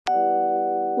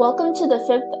Welcome to the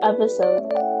fifth episode.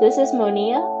 This is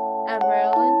Monia, I'm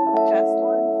Marilyn.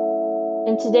 Jocelyn.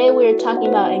 and today we are talking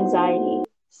about anxiety.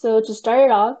 So, to start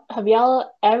it off, have y'all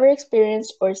ever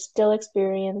experienced or still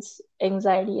experience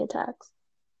anxiety attacks?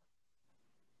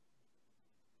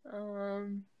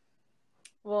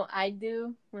 Well, I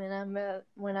do when I'm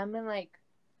in like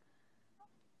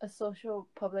a social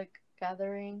public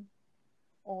gathering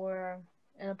or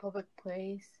in a public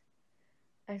place.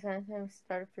 I sometimes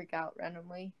start to freak out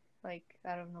randomly, like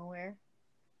out of nowhere,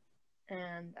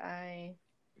 and I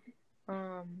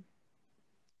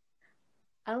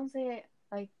don't say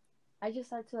like I just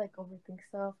start to like overthink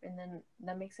stuff, and then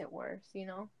that makes it worse, you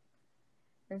know.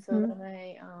 And so Mm-hmm.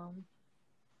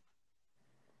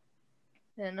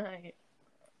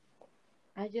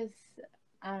 I just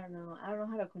I don't know. I don't know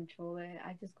how to control it.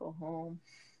 I just go home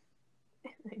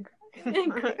and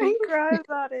cry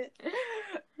about it.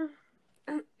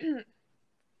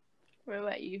 What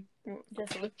about you?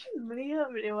 Just look.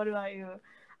 What about you?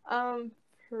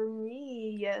 For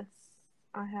me, yes,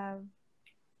 I have.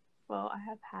 Well, I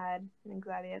have had an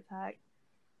anxiety attack.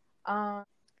 So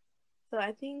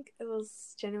I think it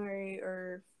was January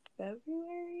or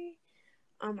February.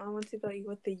 I went to go eat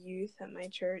with the youth at my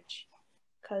church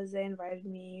because they invited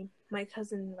me. My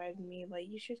cousin invited me, like,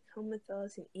 you should come with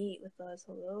us and eat with us.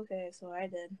 I was like, okay, so I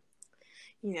did.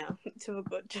 You know,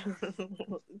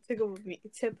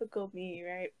 typical me,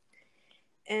 right?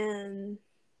 And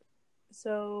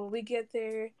so we get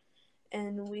there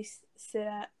and we sit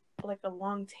at like a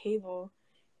long table,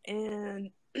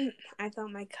 and I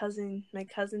thought my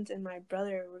cousins and my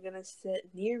brother were gonna sit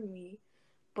near me,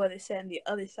 but they sat on the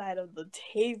other side of the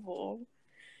table.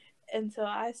 And so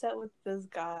I sat with this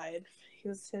guy. He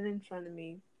was sitting in front of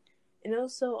me, and it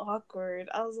was so awkward.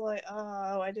 I was like,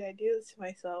 oh, why did I do this to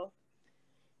myself?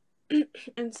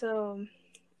 And so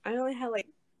I only had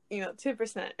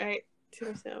 2%, right?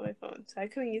 2% on my phone. So I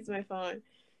couldn't use my phone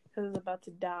because I was about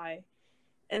to die.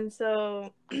 And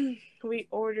so we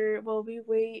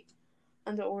wait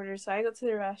on the order. So I go to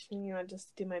the restroom, just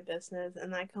to do my business.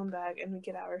 And I come back and we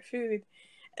get our food.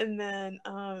 And then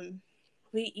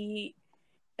we eat.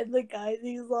 And the guy,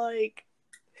 he's like,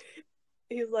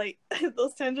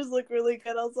 those tenders look really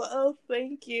good. I was like, oh,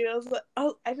 thank you. I was like,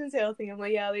 oh, I didn't say oh, thank you. I'm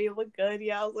like, yeah, they look good.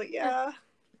 Yeah, I was like, yeah.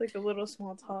 Like a little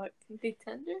small talk. The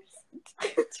tenders?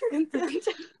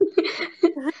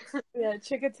 Yeah,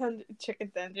 chicken tenders.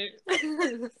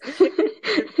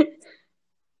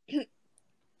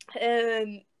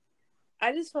 And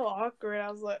I just felt awkward. I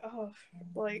was like, oh,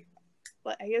 I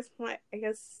guess I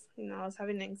was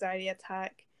having an anxiety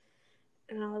attack.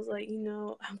 And I was like,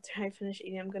 after I finish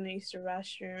eating, I'm gonna use the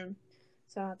restroom,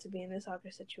 so I have to be in this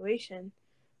awkward situation.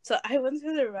 So I went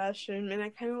to the restroom and I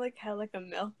kind of had a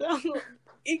meltdown.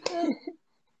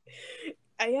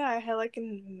 I had a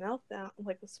meltdown,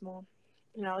 a small.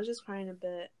 I was just crying a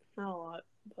bit, not a lot,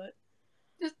 but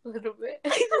just a little bit,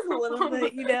 just a little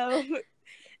bit,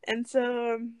 And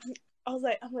so I'm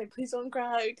like, please don't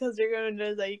cry because you're gonna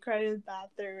know that you cried in the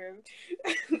bathroom.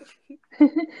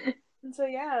 And so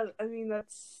yeah, I mean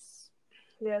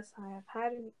yes, I have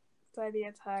had an anxiety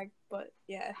attack, but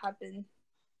yeah, it happened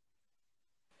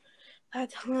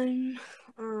that time.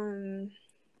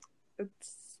 It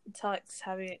sucks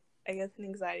having, I guess, an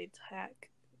anxiety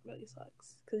attack. It really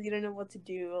sucks because you don't know what to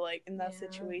do in that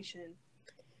situation.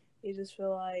 You just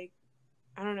feel like,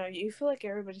 I don't know, you feel like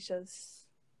everybody's just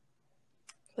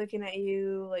looking at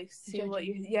you,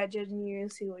 judging you,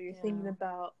 see what you're thinking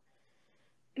about.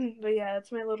 But yeah,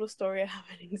 that's my little story. I have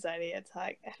an anxiety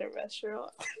attack at a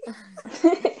restaurant.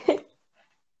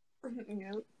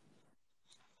 Yeah.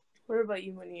 What about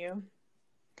you, Monia?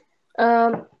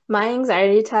 My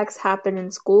anxiety attacks happen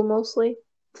in school mostly.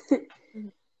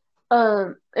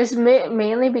 It's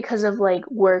mainly because of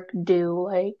work due.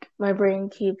 Like my brain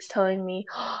keeps telling me,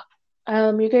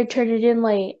 you're gonna turn it in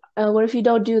late. What if you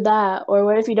don't do that? Or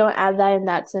what if you don't add that in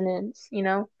that sentence?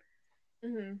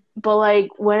 Mm-hmm. But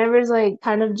whenever it's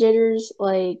kind of jitters,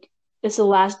 it's the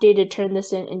last day to turn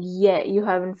this in, and yet you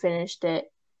haven't finished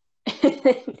it.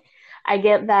 I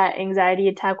get that anxiety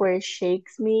attack where it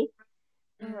shakes me,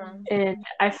 and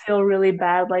I feel really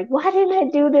bad. Like, why didn't I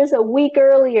do this a week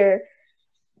earlier?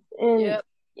 And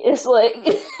it's like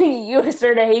you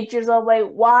start to hate yourself.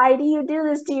 Like, why do you do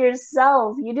this to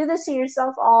yourself? You do this to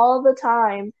yourself all the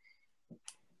time.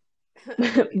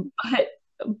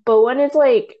 But when it's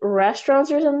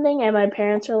restaurants or something, and my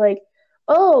parents are like,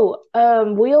 "Oh,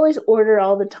 we always order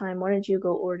all the time. Why don't you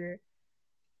go order?"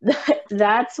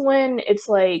 That's when it's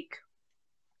like,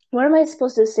 what am I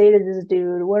supposed to say to this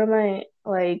dude? What am I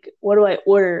what do I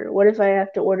order? What if I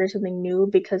have to order something new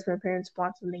because my parents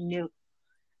want something new?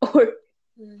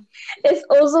 Mm. It's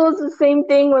also the same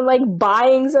thing when like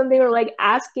buying something or like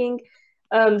asking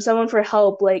someone for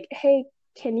help. Like, hey,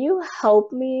 can you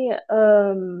help me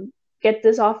get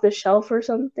this off the shelf or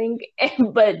something?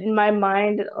 But in my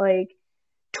mind, like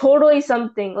totally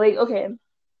something. Like, okay,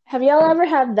 have y'all ever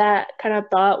had that kind of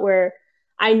thought where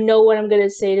I know what I'm gonna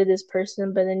say to this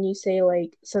person, but then you say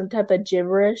like some type of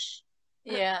gibberish?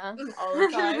 Yeah. All the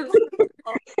time.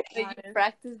 All the Like you time.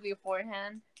 practice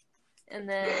beforehand, and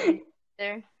then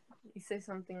there you say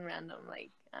something random like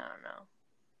I don't know.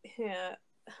 Yeah.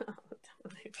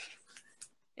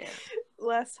 Yeah.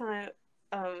 Last time,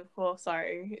 well,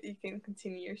 sorry, you can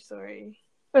continue your story.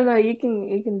 Oh no, you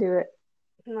can do it.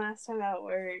 Last time at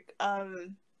work,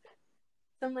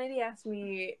 some lady asked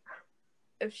me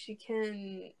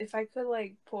if I could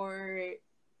like pour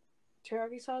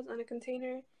teriyaki sauce on a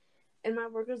container, and my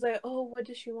worker was like, "Oh, what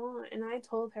does she want?" And I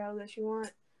told her that she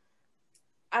want.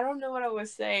 I don't know what I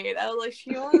was saying. I was like,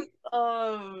 "She wants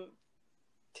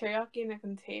teriyaki in a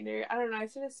container." I don't know. I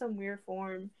said it's some weird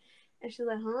form, and she's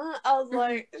like, "Huh?" I was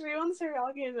like, "She wants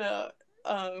teriyaki in a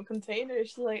container."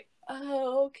 She's like,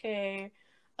 "Oh, okay."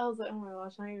 I was like, "Oh my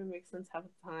gosh, not even make sense half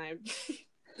the time."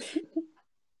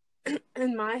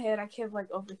 In my head, I kept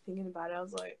like overthinking about it. I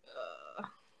was like,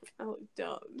 I look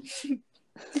dumb.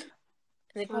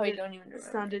 They probably don't even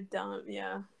remember. Sounded dumb,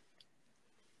 yeah.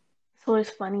 It's always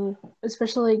funny,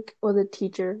 especially like with a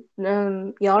teacher.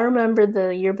 Y'all remember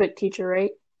the yearbook teacher,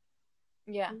 right?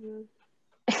 Yeah.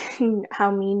 Mm-hmm. How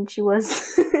mean she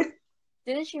was.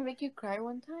 Didn't she make you cry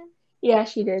one time? Yeah,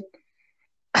 she did.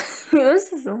 It was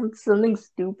something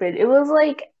stupid. It was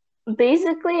like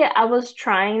basically I was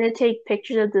trying to take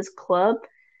pictures of this club,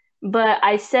 but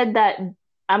I said that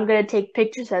I'm gonna take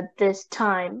pictures at this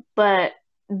time, but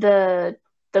the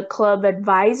the club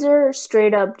advisor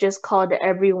straight up just called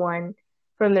everyone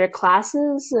from their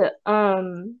classes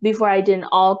before I did an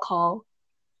all call.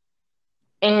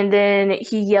 And then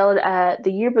he yelled at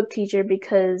the yearbook teacher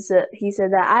because he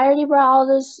said that I already brought all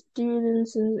the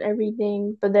students and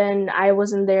everything, but then I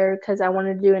wasn't there because I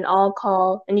wanted to do an all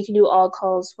call, and you can do all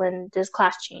calls when there's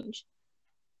class change.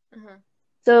 Uh-huh.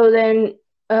 So then,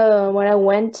 when I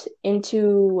went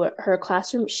into her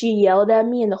classroom, she yelled at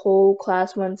me, and the whole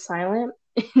class went silent.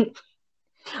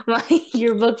 My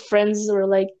yearbook friends were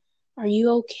like, "Are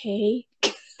you okay?"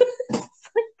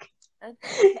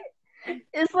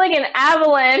 It's like an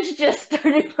avalanche just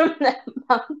started from that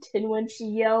mountain when she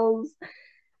yells.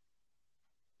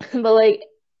 But like,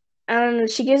 I don't know,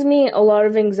 she gives me a lot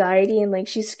of anxiety and like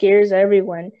she scares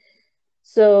everyone.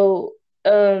 So,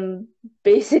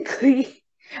 basically,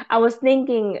 I was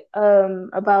thinking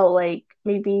about like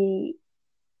maybe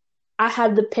I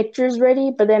had the pictures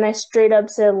ready, but then I straight up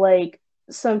said like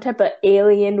some type of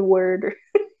alien word.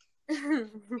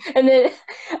 And then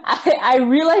I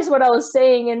realized what I was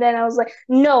saying, and then I was like,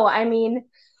 no, I mean,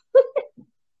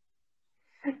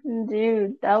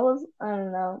 dude, that was, I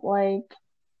don't know, like,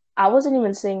 I wasn't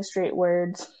even saying straight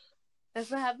words.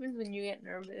 That's what happens when you get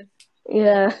nervous.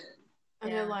 Yeah.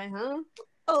 And Yeah. they're like, huh?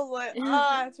 I was like,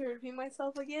 I have to repeat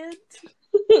myself again.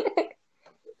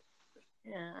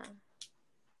 Yeah.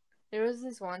 There was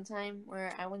this one time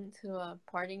where I went to a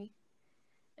party,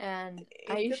 and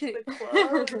I You go to usually the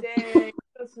club? Dang.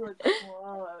 Go to the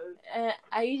club.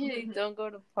 I usually don't go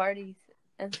to parties,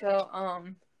 and so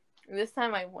this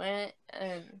time I went,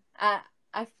 and I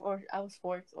was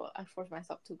forced, well, I forced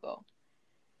myself to go.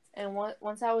 And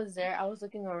once I was there, I was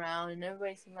looking around, and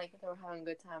everybody seemed like they were having a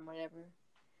good time, whatever.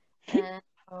 And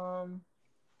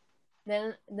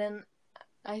then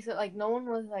I said like no one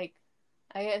was like,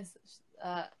 I guess,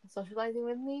 socializing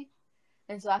with me,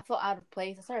 and so I felt out of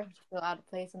place. I started to feel out of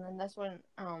place, and then that's when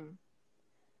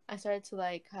I started to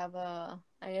like have a,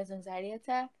 I guess, anxiety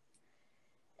attack,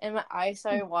 and my eyes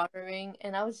started watering,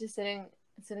 and I was just sitting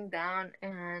down,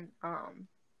 and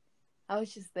I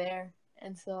was just there,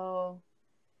 and so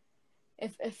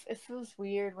if it feels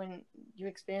weird when you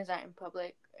experience that in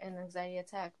public, an anxiety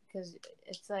attack, because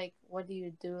it's like, what do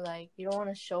you do? Like, you don't want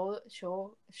to show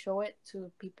it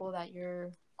to people that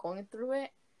you're going through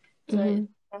it, so Mm-hmm.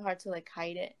 it's hard to like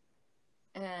hide it,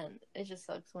 and it just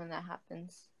sucks when that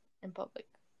happens in public.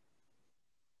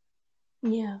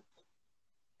 Yeah.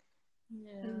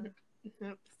 Yeah.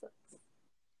 Nope, sucks.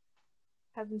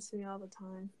 Happens to me all the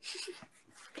time.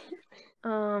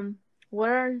 What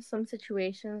are some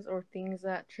situations or things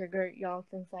that trigger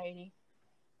y'all's anxiety?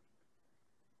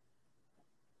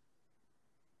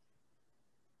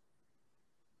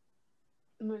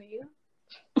 Maria?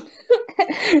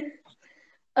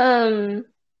 um,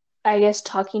 I guess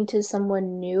talking to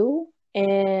someone new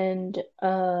and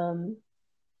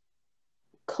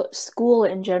school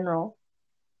in general.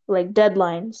 like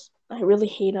deadlines. I really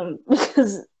hate them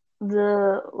because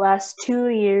the last 2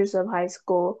 years of high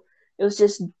school, it was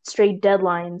just straight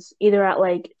deadlines, either at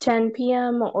like 10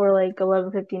 p.m. or like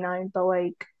 11:59. But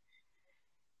like,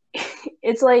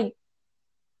 it's like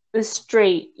it's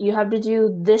straight. You have to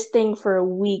do this thing for a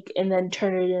week and then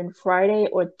turn it in Friday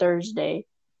or Thursday.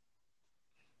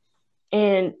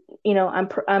 And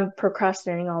I'm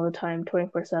procrastinating all the time,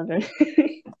 24/7.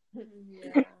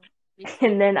 Yeah. Me too.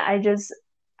 And then I just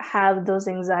have those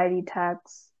anxiety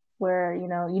attacks where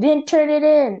you didn't turn it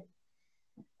in.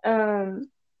 And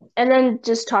then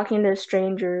just talking to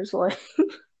strangers like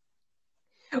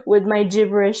with my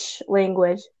gibberish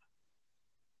language.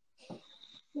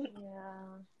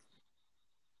 Yeah.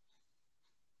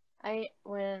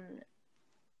 When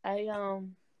I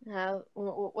have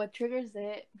what triggers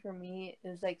it for me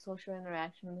is like social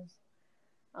interactions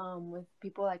with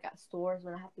people like at stores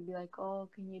when I have to be like, oh,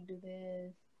 can you do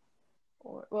this,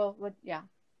 or well, what, yeah,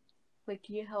 like,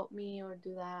 can you help me or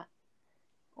do that,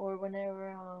 or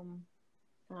whenever I don't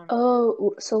know.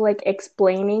 Oh, so like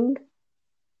explaining.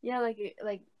 Yeah,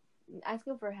 like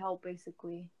asking for help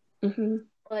basically, Mm-hmm.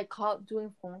 or like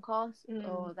doing phone calls.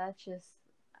 Oh, that's just,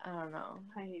 I don't know.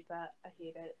 I hate that. I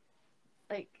hate it.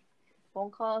 Like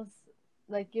phone calls,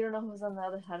 like you don't know who's on the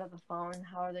other side of the phone.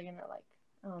 How are they gonna like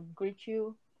greet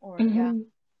you? Or yeah,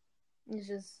 it's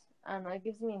just, I don't know. It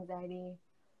gives me anxiety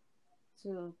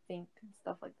to think and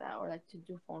stuff like that, or like to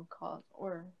do phone calls,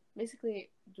 or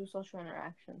basically do social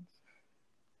interactions.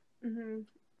 Mm-hmm.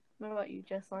 What about you,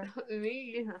 Jesslyn?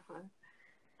 Me?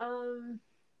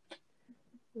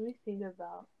 Let me think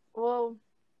about. Well,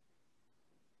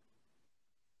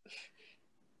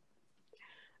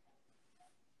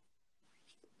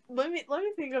 let me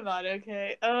think about it.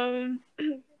 Okay.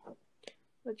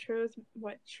 What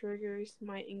triggers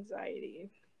my anxiety?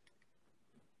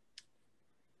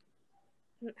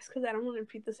 It's because I don't want to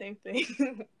repeat the same thing.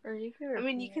 Or you can I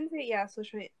mean, you repeat can say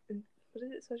social. What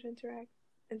is it? Social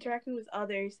interacting with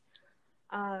others.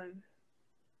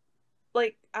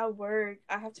 Like at work,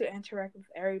 I have to interact with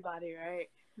everybody, right?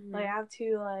 it. Like I have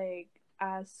to like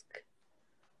ask,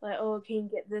 like, oh, can you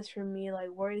get this for me? Like,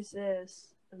 where is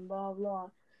this? And blah blah.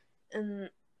 And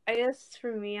I guess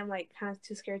for me, I'm like kind of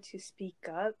too scared to speak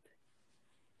up.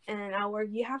 And at work,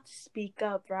 you have to speak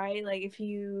up, right? Like if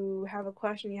you have a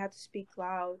question, you have to speak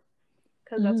loud,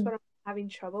 because that's what I'm having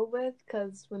trouble with.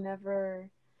 Because whenever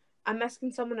I'm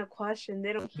asking someone a question,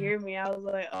 they don't hear me. I was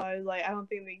like, I don't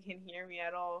think they can hear me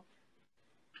at all.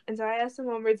 And so I asked them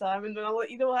one more time, and then I'm like,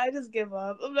 you know what? I just give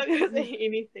up. I'm not gonna say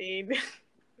anything.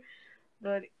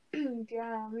 But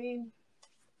yeah,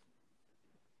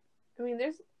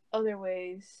 there's other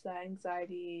ways that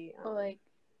anxiety. Or like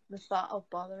the thought of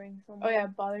bothering someone. Oh yeah,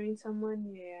 bothering someone.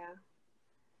 Yeah.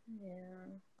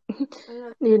 Yeah.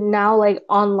 Now like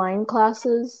online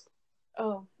classes.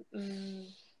 Oh,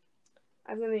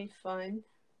 that's gonna be fun.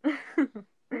 It's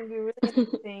gonna be really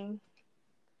interesting.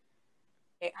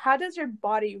 Okay, how does your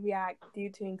body react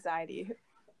due to anxiety?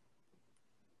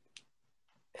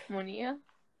 Monia?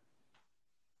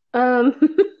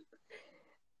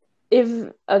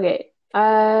 If okay,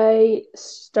 I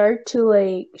start to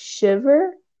like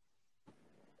shiver,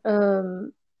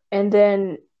 and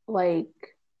then like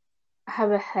have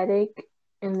a headache,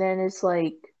 and then it's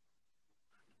like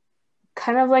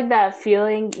kind of like that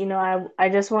feeling, I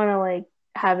just want to like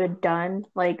have it done,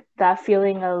 like that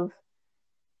feeling of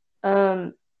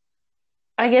um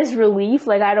I guess relief,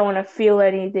 like I don't want to feel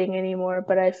anything anymore,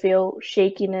 but I feel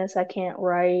shakiness, I can't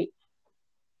write,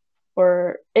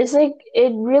 or it's like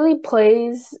it really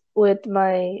plays with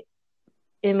my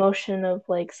emotion of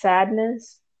like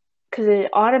sadness because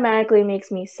it automatically makes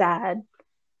me sad,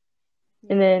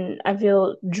 and then I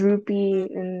feel droopy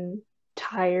and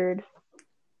tired,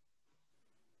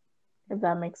 if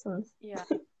that makes sense. Yeah.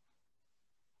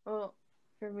 Well,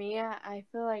 for me, I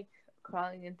feel like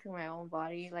crawling into my own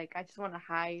body. Like I just want to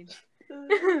hide.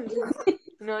 Just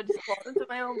crawl into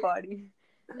my own body.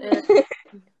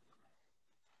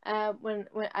 And, when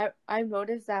I've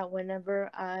noticed that whenever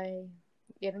I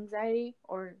get anxiety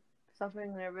or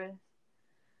suffering nervous,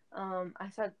 I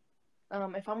start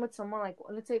if I'm with someone, like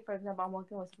let's say for example I'm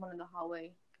walking with someone in the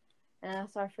hallway, and I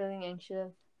start feeling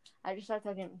anxious, I just start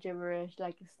talking gibberish,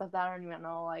 like stuff that I don't even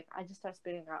know. Like I just start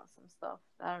spitting out some stuff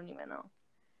that I don't even know,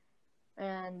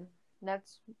 and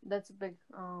that's a big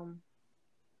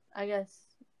I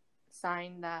guess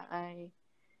sign that I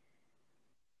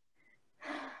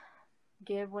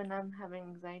give when I'm having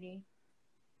anxiety.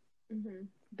 Mm-hmm.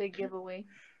 Big giveaway.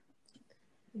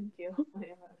 Thank you. I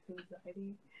have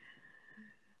anxiety.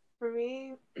 For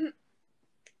me,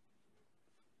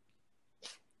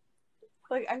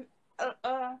 like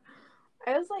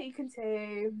like you can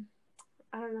say,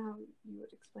 I don't know how you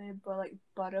would explain it, but like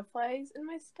butterflies in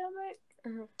my stomach.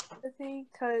 I think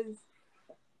because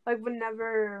like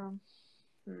whenever,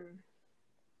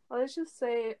 well, let's just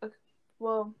say,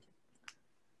 well,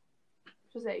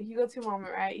 just say you go to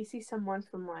Walmart, right? You see someone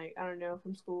from like I don't know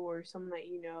from school or someone that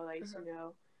you know, like you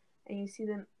know, and you see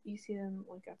them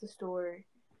like at the store,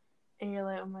 and you're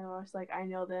like, oh my gosh, like I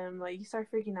know them. Like you start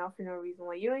freaking out for no reason.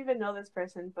 Like you don't even know this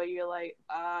person, but you're like,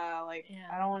 I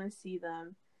don't want to see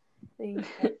them. Then you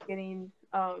start getting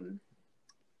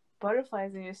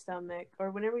butterflies in your stomach, or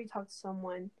whenever you talk to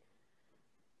someone,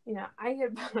 you know, I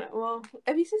get well.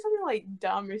 If you say something like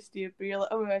dumb or stupid, you're like,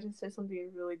 oh my gosh, I said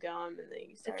something really dumb, and then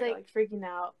you start like freaking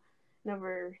out,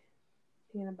 never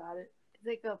thinking about it. It's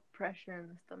like a pressure in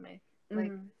the stomach,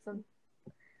 like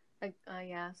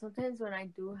sometimes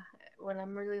when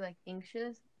I'm really like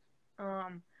anxious,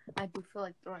 I do feel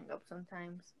like throwing up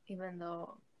sometimes, even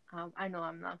though I know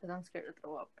I'm not because I'm scared to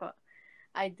throw up, but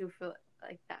I do feel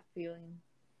like that feeling.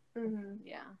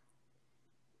 Yeah.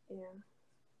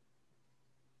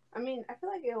 I mean, I feel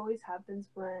like it always happens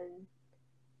when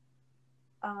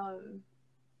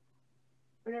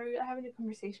whenever you're having a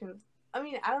conversation with, I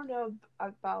mean, I don't know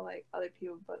about like other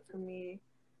people, but for me,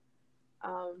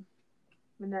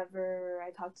 whenever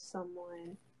I talk to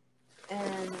someone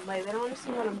and like they don't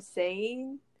understand what I'm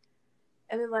saying,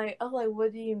 and they're like, oh, like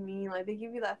what do you mean? Like they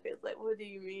give you that face, like what do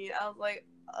you mean? I was like,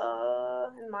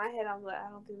 in my head I was like, I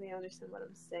don't think they understand what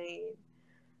I'm saying.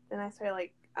 Then I started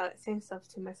like saying stuff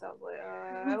to myself like,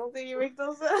 I don't think you make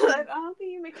those sense. I don't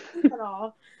think you make sense at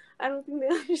all. I don't think they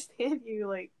understand you.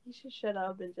 Like you should shut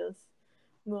up and just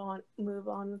move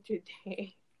on with your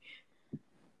day.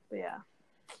 But yeah.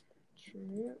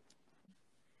 True.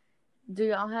 Do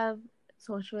y'all have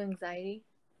social anxiety?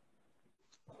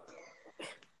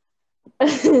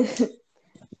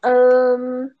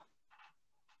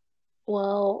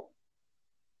 Well,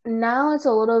 now it's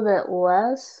a little bit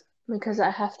less because I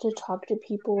have to talk to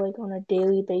people like on a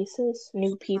daily basis,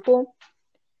 new people.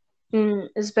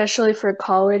 Especially for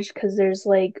college because there's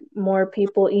like more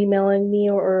people emailing me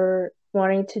or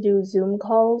wanting to do Zoom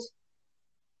calls.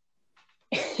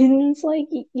 And it's like,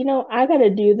 you know, I gotta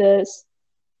do this.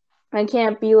 I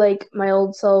can't be like my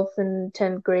old self in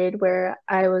 10th grade where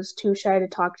I was too shy to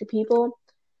talk to people.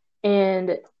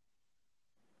 And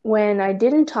when I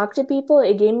didn't talk to people,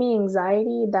 it gave me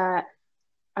anxiety that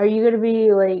are you going to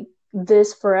be like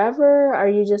this forever? Are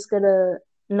you just going to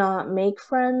not make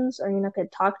friends? Are you not going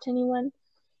to talk to anyone?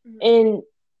 And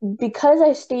because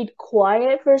I stayed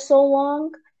quiet for so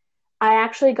long, I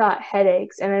actually got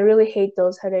headaches, and I really hate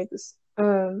those headaches.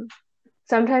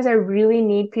 Sometimes I really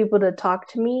need people to talk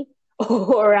to me,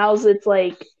 or else it's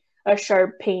like a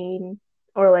sharp pain,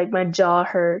 or like my jaw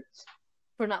hurts.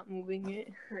 For not moving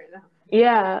it right now.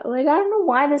 Yeah, like I don't know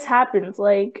why this happens.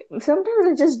 Like sometimes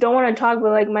I just don't want to talk,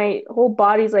 but like my whole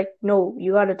body's like, no,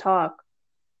 you gotta talk.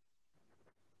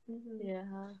 Yeah,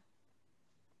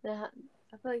 I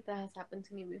feel like that has happened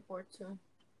to me before too.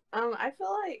 I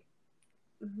feel like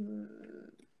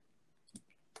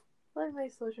my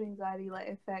social anxiety like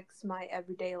affects my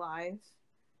everyday life.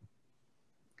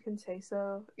 You can say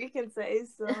so.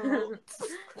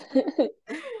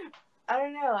 I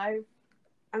don't know.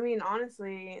 I mean,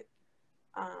 honestly,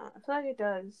 I feel like it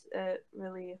does. It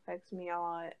really affects me a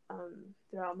lot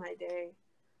throughout my day.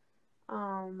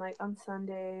 Like on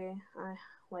Sunday, I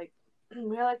like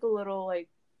we had like a little like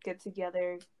get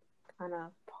together kind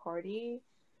of party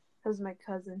because my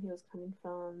cousin he was coming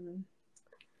from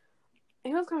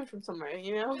somewhere,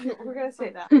 you know. We're gonna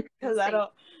say that because I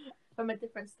don't from a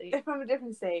different state.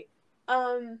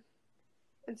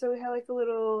 And so we had like a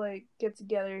little like get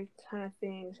together kind of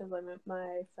thing. So like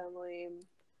my family,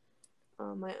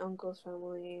 my uncle's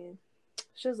family,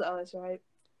 it's just us, right?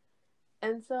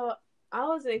 And so I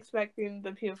wasn't expecting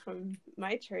the people from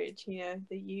my church, you know,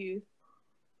 the youth,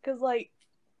 because like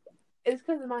it's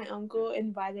because my uncle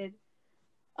invited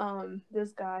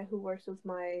this guy who works with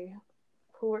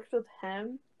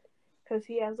him, because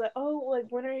he has like, oh, like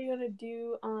when are you gonna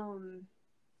do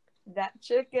that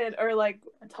chicken or like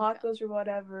tacos or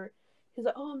whatever. He's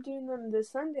like, oh, I'm doing them this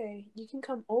Sunday, you can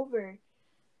come over.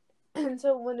 And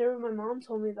so whenever my mom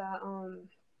told me that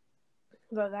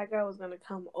that guy was gonna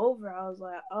come over, I was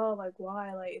like, oh, like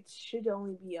why? Like it should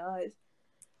only be us.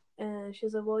 And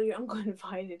she's like, well, your uncle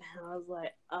invited him. I was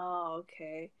like, oh,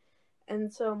 okay.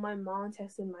 And so my mom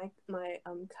texted my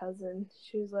cousin.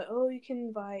 She was like, oh, you can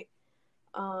invite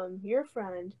your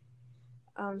friend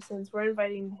since we're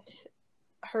inviting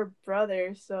her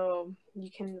brother, so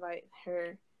you can invite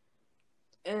her.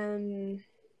 And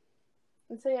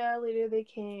so yeah, later they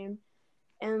came,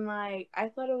 And like I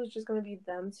thought it was just gonna be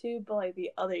them two, but like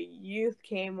the other youth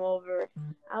came over.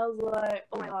 I was like,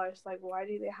 oh my gosh, like why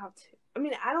do they have to? I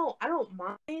mean, I don't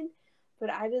mind, but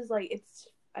I just like it's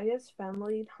I guess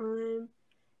family time.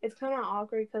 It's kind of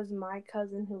awkward because my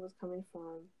cousin who was coming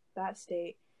from that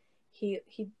state, he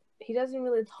doesn't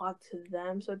really talk to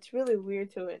them, so it's really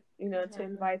weird to to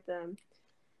invite them.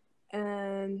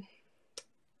 And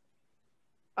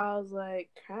I was like,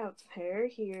 crap, they're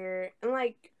here, and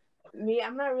like me,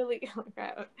 I'm not really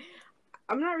crap.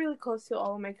 I'm not really close to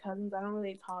all of my cousins. I don't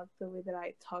really talk the way that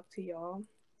I talk to y'all.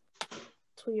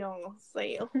 To y'all,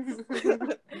 sales.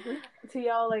 To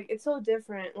y'all, like it's so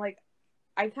different. Like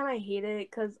I kind of hate it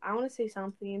because I want to say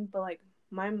something, but like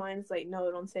my mind's like,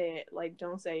 no, don't say it. Like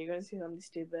don't say it. You're gonna say something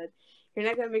stupid. You're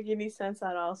not gonna make any sense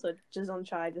at all. So just don't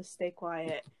try. Just stay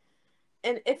quiet.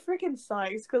 And it freaking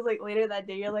sucks because like later that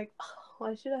day you're like, oh,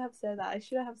 I should have said that. I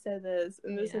should have said this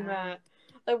and this and that.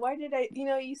 Like why did I?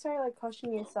 You start like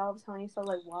questioning yourself, telling yourself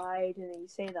like, why didn't you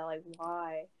say that? Like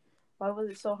why? Why was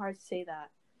it so hard to say that?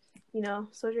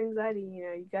 Social anxiety.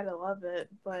 You gotta love it,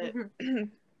 but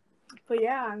but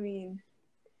yeah, I mean,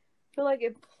 I feel like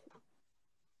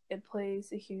it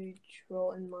plays a huge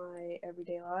role in my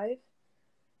everyday life.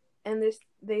 And there's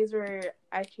days where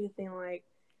I actually think like,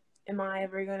 am I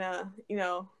ever gonna,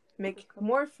 make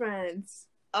more friends?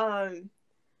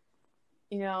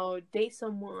 Date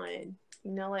someone.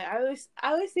 Like I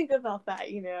always think about that,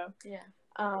 Yeah.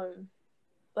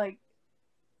 Like,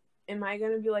 am I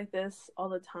gonna be like this all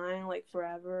the time, like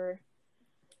forever?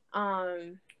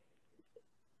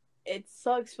 It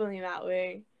sucks feeling that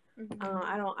way. Mm-hmm.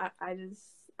 I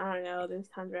don't know. There's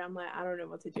times where I'm like, I don't know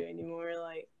what to do anymore.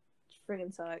 Like, it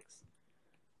freaking sucks.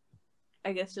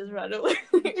 I guess just run away.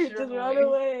 Just run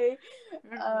away.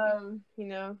 I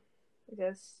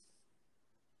guess.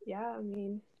 Yeah, I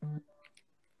mean.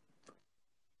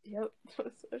 Yep.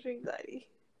 Social anxiety.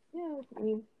 Yeah, I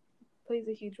mean, plays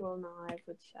a huge role in my life,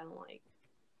 which I don't like.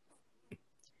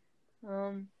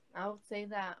 I would say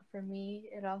that for me,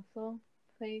 it also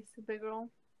plays a big role.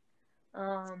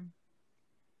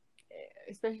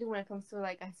 Especially when it comes to,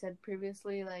 like I said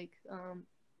previously, like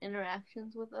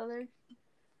interactions with others.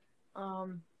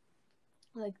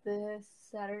 Like this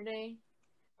Saturday,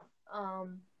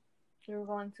 we were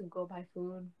going to go buy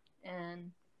food,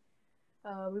 and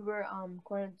we were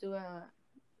going to do a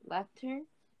left turn,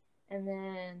 and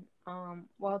then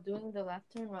while doing the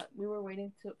left turn, we were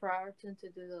waiting for our turn to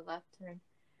do the left turn,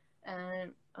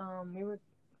 and we were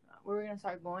gonna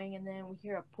start going, and then we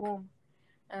hear a boom,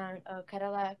 and a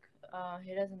Cadillac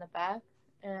hit us in the back,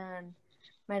 and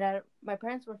my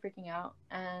parents were freaking out,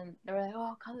 and they were like,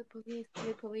 "Oh, call the police, call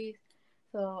the police."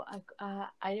 So I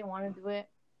didn't want to do it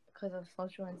because of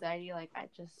social anxiety. Like I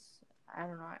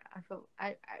don't know.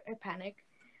 I panic,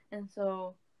 and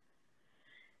so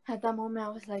at that moment I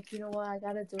was like, you know what, I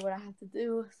gotta do what I have to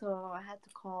do. So I had to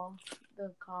call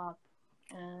the cop,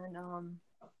 and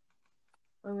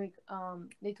when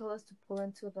they told us to pull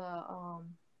into the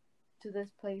to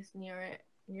this place near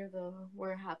the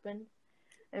where it happened,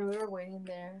 and we were waiting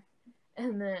there,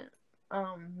 and then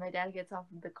my dad gets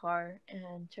off of the car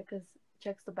and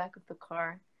checks the back of the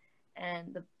car,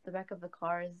 and the back of the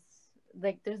car is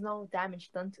like there's no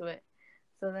damage done to it.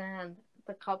 So then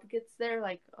the cop gets there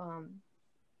like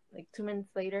 2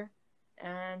 minutes later,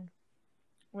 and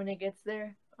when it gets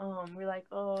there, we're like,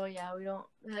 oh yeah, we don't,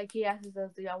 like, he asks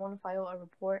us, do y'all want to file a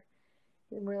report?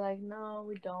 And we're like, no,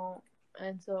 we don't.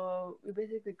 And so we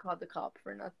basically called the cop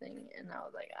for nothing, and I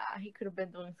was like, he could have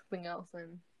been doing something else,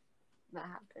 and that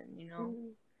happened,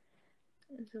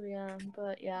 And so yeah,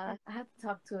 but yeah, I had to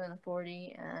talk to an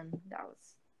authority, and that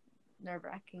was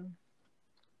nerve-wracking.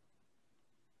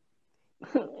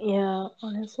 Yeah,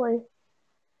 honestly,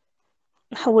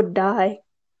 I would die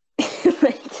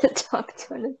to talk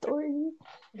to an authority.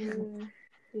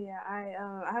 Yeah,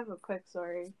 I have a quick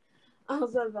story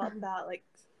also about that. Like,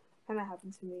 kind of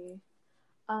happened to me.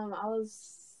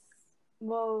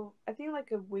 I think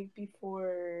like a week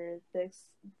before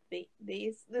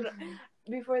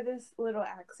before this little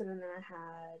accident that I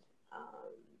had,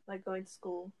 like going to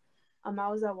school, I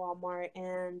was at Walmart,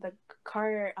 and the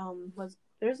car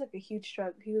there's like a huge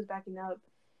truck. He was backing up,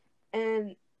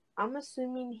 and I'm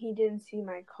assuming he didn't see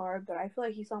my car, but I feel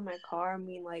like he saw my car. I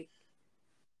mean, like,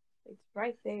 it's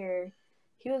right there.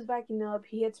 He was backing up.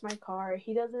 He hits my car.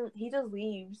 He just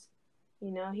leaves.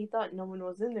 He thought no one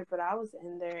was in there, but I was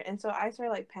in there. And so I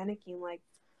started like panicking, like,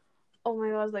 oh my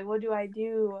gosh, like, what do I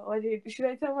do? Should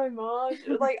I tell my mom?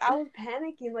 Like, I was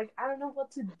panicking, like, I don't know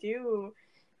what to do.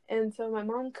 And so my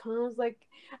mom comes, like,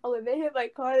 oh, they hit my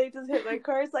car. They just hit my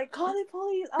car. It's like, call the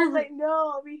police. I was like,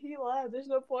 no, I mean, he left. There's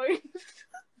no point.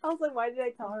 I was like, why did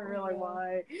I tell her? Like,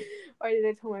 why? Why did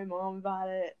I tell my mom about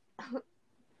it?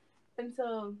 And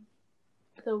so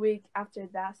the week after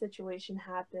that situation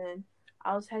happened,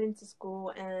 I was heading to school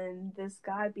and this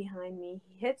guy behind me,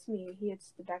 he hits me. He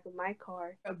hits the back of my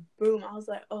car. A boom. I was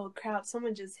like, oh crap,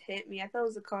 someone just hit me. I thought it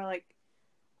was a car like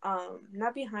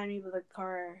not behind me, but the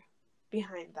car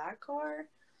behind that car.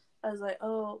 I was like,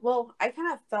 oh, well, I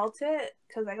kind of felt it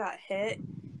because I got hit.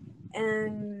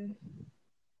 And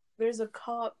there's a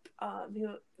cop,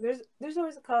 there's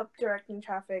always a cop directing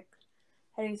traffic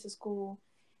heading to school.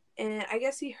 And I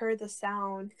guess he heard the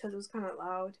sound because it was kind of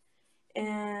loud.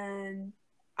 And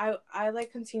I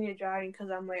like continued driving because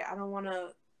I'm like, I don't want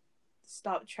to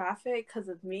stop traffic because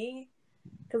of me.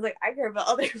 Because like I care about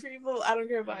other people, I don't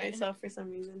care about myself for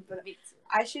some reason. But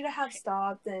I should have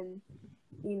stopped and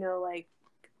like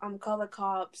call the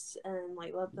cops and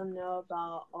like let them know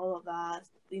about all of that,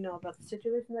 about the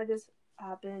situation that just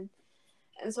happened.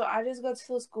 And so I just go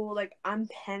to the school, like I'm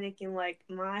panicking, like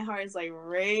my heart is like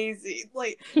racing,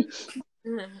 like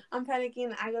I'm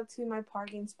panicking. I go to my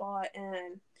parking spot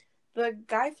and the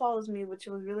guy follows me, which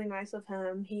was really nice of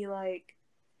him. He was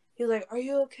like, are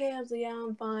you okay? I was like, yeah,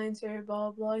 I'm fine, sir,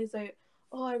 blah, blah. He's like,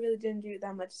 oh, I really didn't do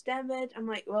that much damage. I'm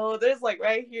like, well, there's like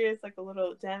right here, it's like a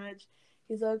little damage.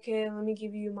 He's like, okay, let me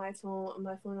give you my phone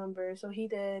number. So he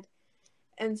did.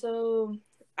 And so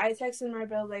I texted my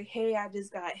brother, like, hey, I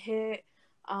just got hit.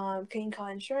 Can you call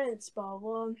insurance, blah,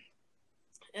 blah.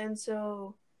 And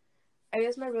so I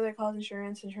guess my brother called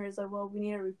insurance. Insurance like, well, we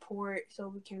need a report so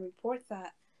we can report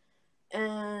that.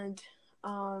 And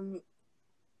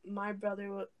my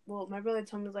brother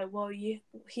told me, like, well, he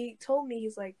told me,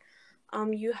 he's like,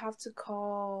 you have to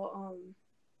call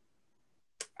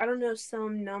I don't know,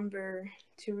 some number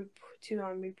to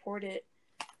report it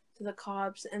to the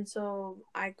cops. And so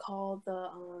I called the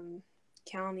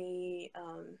county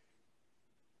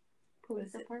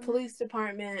police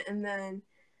department, and then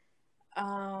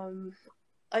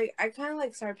like I kind of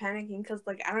like started panicking because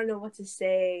like I don't know what to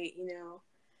say,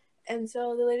 and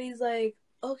so the lady's like,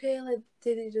 okay, like,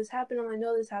 did it just happen? I'm like,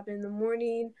 no, this happened in the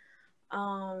morning,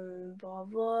 blah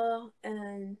blah.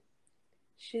 And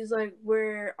she's like,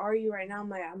 where are you right now? I'm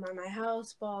like, I'm at my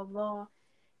house, blah blah.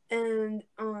 And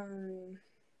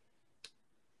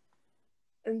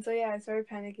so yeah, I started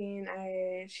panicking.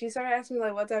 She started asking me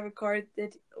like what type of car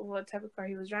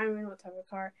he was driving, what type of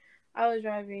car I was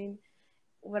driving,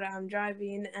 what I'm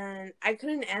driving, and I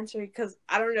couldn't answer because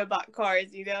I don't know about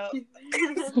cars, So I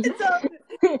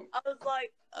was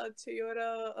like a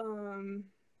Toyota,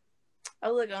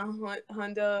 I was like a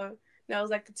Honda, and I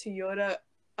was like a Toyota,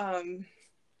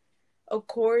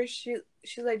 Accord. She's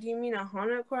like, do you mean a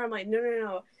Honda Accord? I'm like,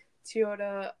 no,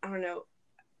 Toyota, I don't know,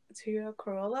 Toyota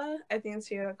Corolla? I think it's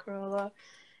Toyota Corolla.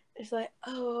 It's like,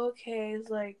 oh, okay. It's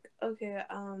like, okay,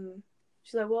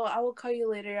 she's like, well, I will call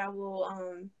you later. I will,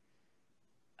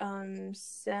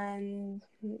 send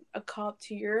a cop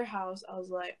to your house. I was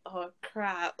like, oh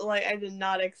crap, like I did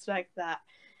not expect that.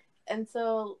 And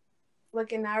so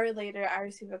like an hour later I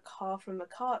received a call from a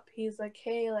cop. He's like,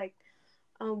 hey, like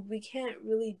we can't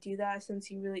really do that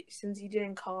since you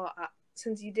didn't call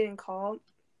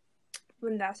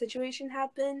when that situation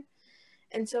happened,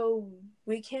 and so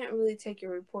we can't really take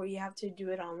your report. You have to do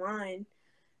it online.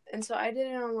 And so I did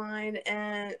it online,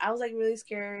 and I was like really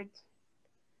scared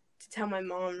to tell my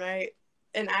mom, right?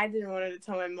 And I didn't want to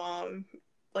tell my mom.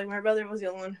 Like my brother was the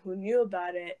only one who knew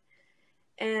about it.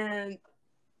 And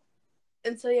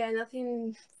so yeah,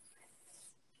 nothing.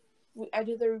 I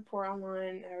did the report online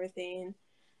and everything,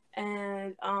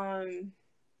 and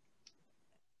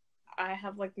I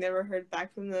have like never heard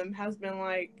back from them. Has been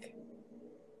like,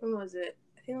 when was it?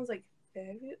 I think it was like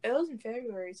February. It was in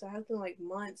February, so it has been like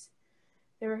months.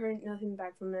 Never heard nothing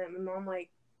back from it. My mom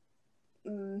like,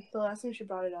 the last time she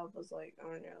brought it up was like, I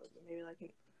don't know, maybe like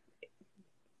in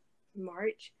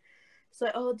March. It's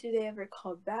like, oh, do they ever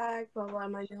call back? Blah blah.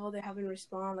 I'm like, no, they haven't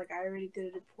responded. Like I already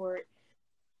did a report.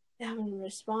 They haven't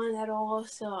responded at all.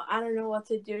 So I don't know what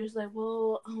to do. It's like,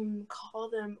 well, call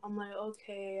them. I'm like,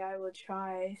 okay, I will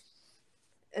try.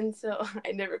 And so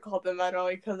I never called them at all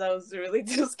because I was really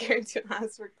too scared to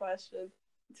ask for questions.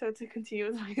 So to continue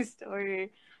with my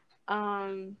story,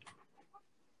 I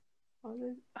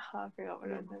forgot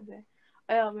what I was gonna say.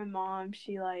 Oh, my mom,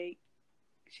 she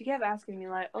kept asking me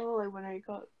like, oh, like when are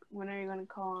you gonna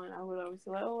call? And I would always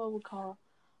say like, oh, I will call,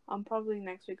 probably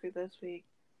next week or this week.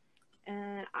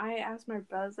 And I asked my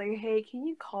brothers like, hey, can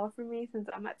you call for me since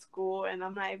I'm at school and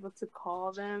I'm not able to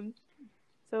call them?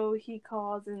 So he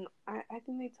calls, and I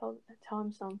think they tell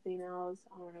him something else.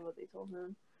 I don't know what they told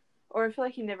him, or I feel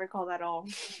like he never called at all.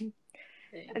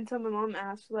 And so my mom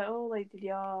asked, like, oh, like, did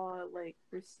y'all, like,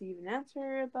 receive an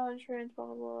answer about insurance, blah,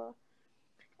 blah, blah.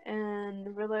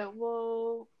 And we're like,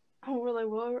 well, it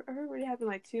already happened,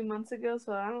 like, 2 months ago,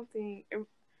 so I don't think it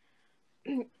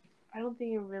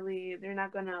really, they're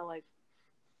not gonna, like,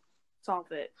 solve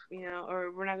it,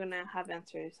 or we're not gonna have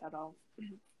answers at all.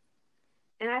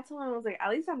 And I told him, I was like, at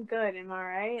least I'm good, am I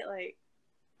right? Like,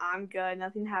 I'm good,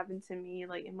 nothing happened to me,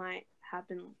 like, it might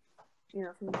happen,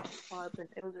 something up, and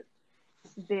it was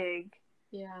big.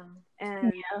 Yeah.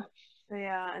 And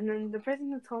and then the person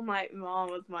who told my mom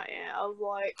was my aunt. I was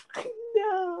like,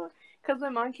 no, because my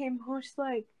mom came home, she's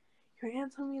like, your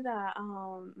aunt told me that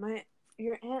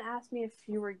your aunt asked me if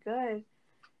you were good,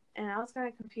 and I was kind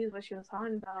of confused what she was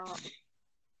talking about.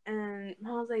 And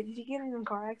I was like, did you get in a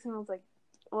car accident? I was like,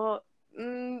 well,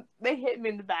 they hit me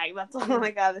in the back. That's all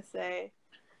I gotta say.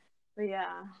 But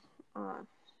yeah,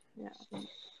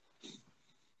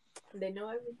 They know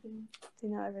everything. They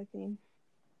know everything.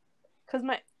 Cause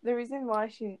the reason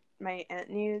why my aunt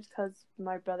knew is because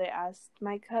my brother asked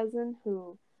my cousin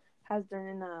who has been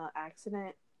in an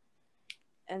accident,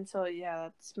 and so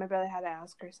that's my brother had to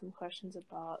ask her some questions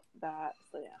about that.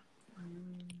 So yeah.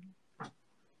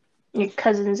 Your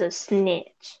cousin's a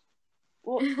snitch.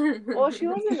 Well, she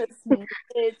wasn't a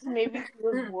snitch. Maybe she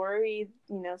was worried,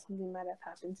 something might have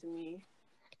happened to me.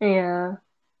 Yeah.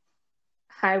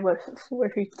 I was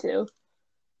worried too.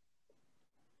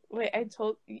 Wait, I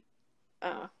told you,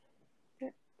 right?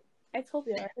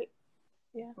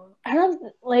 Yeah. I don't,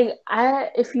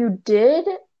 if you did,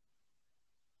 I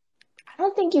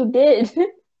don't think you did.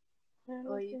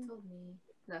 Oh, you told me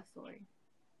that story.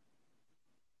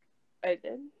 I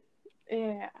did?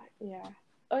 Yeah.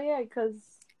 Oh, yeah,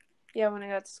 because, when I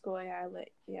got to school,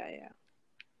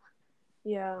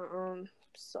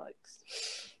 sucks.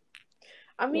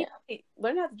 I mean,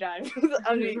 learn how to drive.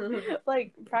 I mean,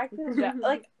 like, practice drive.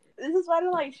 Like, this is why I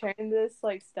don't like sharing this,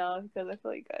 like, stuff, because I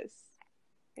feel like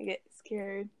I get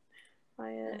scared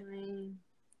by it. I mean,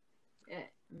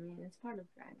 it's part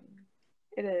of driving.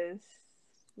 It is.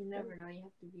 You never know. You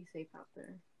have to be safe out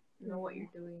there. Know what you're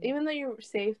doing. Even though you're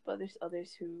safe, but there's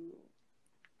others who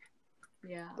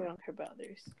they don't care about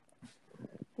others.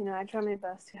 I try my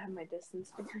best to have my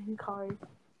distance between cars.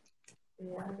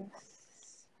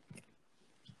 Yes.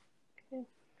 Okay.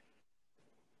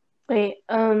 Wait,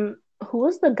 who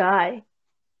was the guy?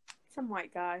 Some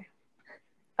white guy.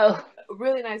 Oh. A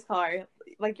really nice car.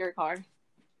 Like your car.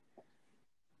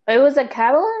 It was a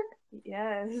Cadillac?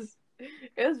 Yes.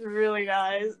 It was really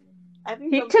nice. I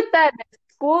think he took that to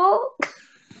school?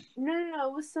 No,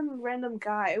 it was some random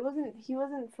guy. He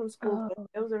wasn't from school, but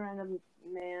it was a random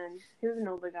man. He was an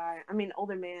older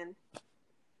man.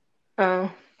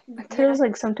 Oh. I thought it was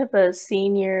like some type of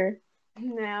senior.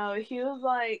 No, he was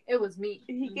like, it was me.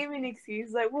 He gave me an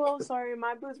excuse, like, well, sorry,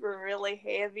 my boots were really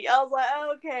heavy. I was like,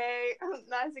 oh, okay,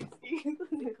 nice excuse.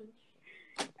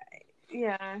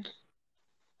 Yeah.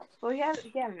 Well, he had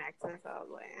an accent, so I was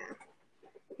like, eh.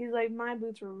 He's like, my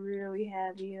boots were really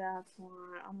heavy, that's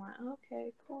why. I'm like,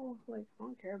 okay, cool. Like, I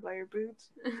don't care about your boots.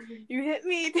 You hit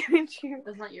me, didn't you?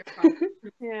 That's not your fault.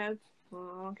 Yeah.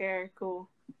 Well, I don't care. Cool.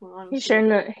 Well, he's trying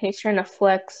to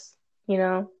flex,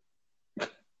 Yeah.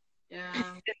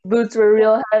 Boots were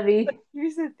real heavy.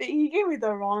 Here's the thing. He gave me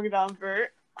the wrong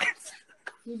number.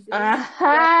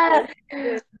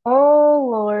 Oh,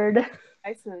 Lord.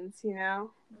 License,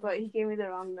 but he gave me the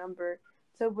wrong number.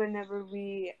 So whenever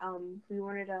we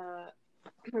wanted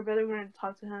my brother wanted to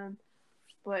talk to him,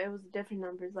 but it was a different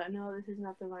number. He's like, no, this is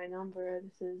not the right number.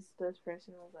 This is this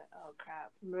person. I was like, oh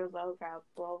crap. And I was like, oh crap.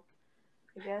 Well,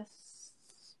 I guess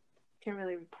can't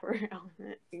really report on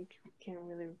it. Can't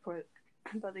really report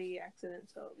about the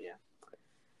accident. So yeah.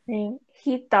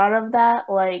 He thought of that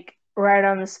like right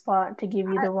on the spot to give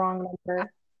you the wrong number. I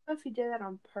don't know if he did that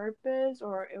on purpose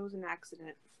or it was an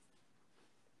accident.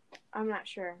 I'm not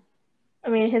sure. I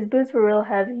mean, his boots were real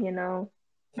heavy, Who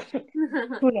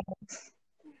knows?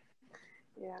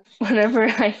 Yeah. Whenever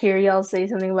I hear y'all say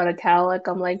something about a Cadillac,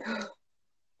 I'm like,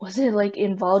 was it like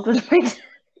involved with my dad?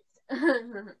 No, I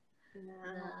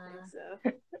don't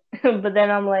think so. But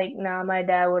then I'm like, nah, my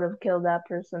dad would have killed that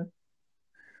person.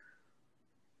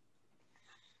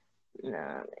 Nah,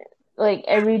 man. Like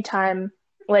every time,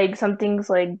 like something's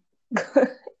like,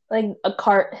 like a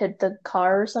cart hit the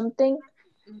car or something.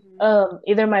 Mm-hmm.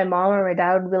 Either my mom or my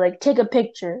dad would be like, take a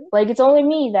picture. Like it's only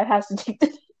me that has to take the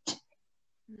picture.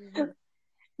 Mm-hmm.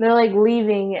 They're like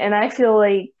leaving, and I feel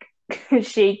like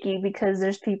shaky because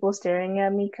there's people staring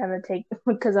at me, kind of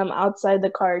because I'm outside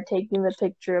the car taking the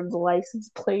picture of the license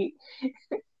plate.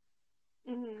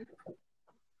 Mm-hmm.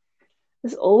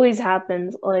 This always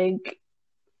happens. Like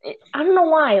I don't know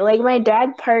why. Like my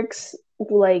dad parks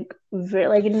like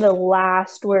like in the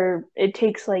last where it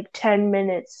takes like 10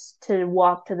 minutes to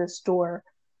walk to the store.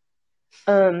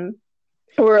 Um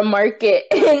or a market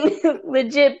and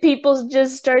legit people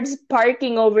just starts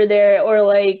parking over there or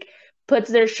like puts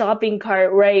their shopping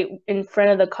cart right in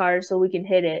front of the car so we can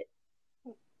hit it.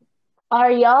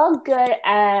 Are y'all good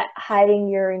at hiding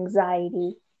your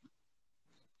anxiety?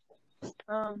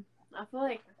 I feel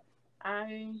like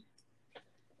I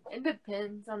it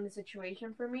depends on the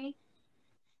situation for me.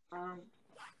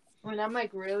 When I'm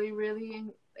like really really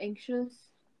anxious,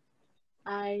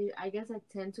 I guess I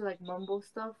tend to like mumble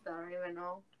stuff that I don't even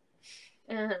know,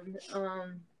 and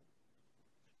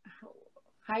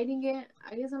hiding it.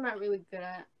 I guess I'm not really good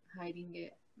at hiding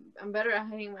it. I'm better at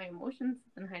hiding my emotions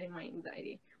than hiding my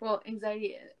anxiety. Well,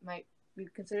 anxiety might be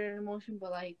considered an emotion,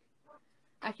 but like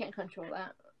I can't control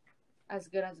that as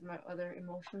good as my other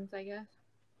emotions, I guess.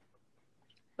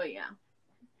 But yeah,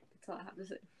 that's all I have to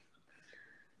say.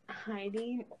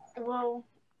 Hiding? Well,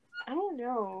 I don't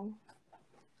know.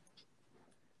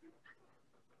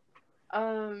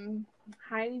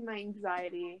 Hiding my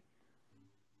anxiety.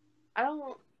 I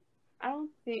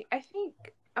think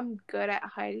I'm good at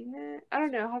hiding it. I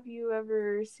don't know. Have you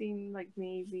ever seen like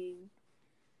me being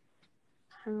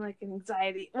having like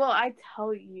anxiety? Well, I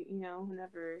tell you,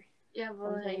 whenever. Yeah,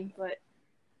 but like, but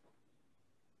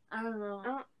I don't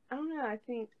know. I don't know. I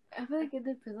feel like it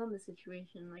depends on the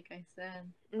situation, like I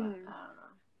said. But I don't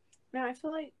know. No, I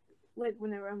feel like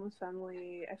whenever I'm with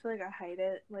family, I feel like I hide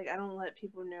it. Like I don't let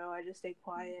people know. I just stay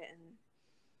quiet and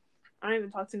I don't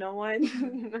even talk to no one.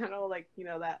 I know, like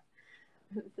that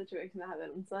situation that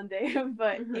happened on Sunday,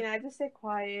 but I just stay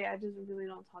quiet. I just really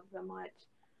don't talk that much.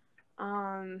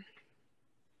 I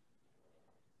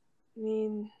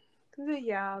mean,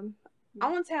 yeah, I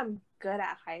won't say I'm good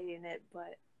at hiding it,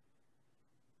 but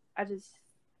I just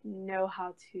know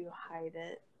how to hide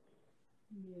it.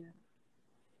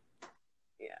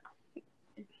 Yeah.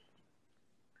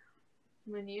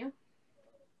 When you?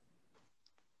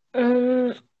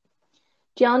 Do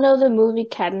y'all know the movie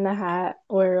Cat in the Hat,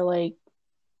 where like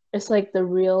it's like the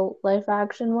real life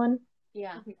action one?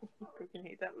 Yeah. I freaking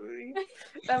hate that movie.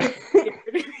 That was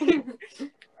scared.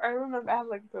 I remember I have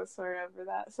like a story over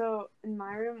that. So in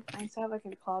my room, I used to have like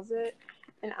a closet,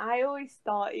 and I always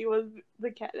thought it was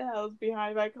the cat that was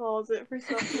behind my closet for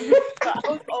some reason. But I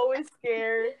was always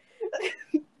scared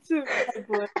to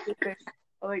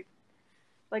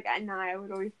like at night. I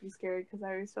would always be scared because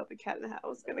I always felt the cat in the hat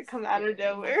was gonna come out of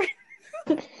nowhere.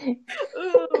 Ooh,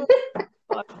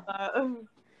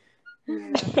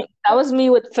 yeah. That was me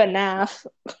with FNAF,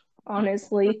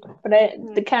 honestly. But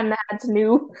the Cat in the Hat's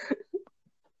new.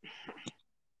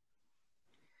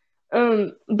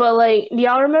 But like, do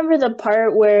y'all remember the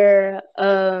part where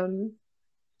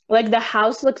like the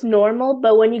house looks normal,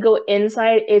 but when you go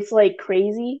inside, it's like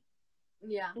crazy?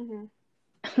 Yeah.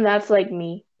 That's like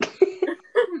me.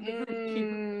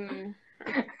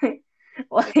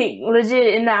 Like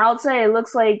legit, in the outside, it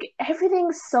looks like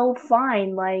everything's so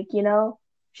fine. Like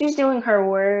she's doing her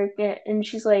work and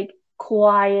she's like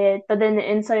quiet, but then the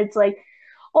inside, it's like,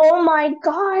 oh my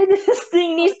god, this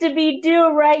thing needs to be due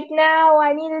right now.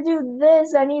 I need to do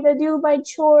this. I need to do my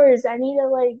chores. I need to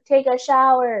like take a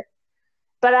shower.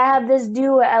 But I have this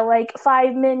due at like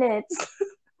 5 minutes.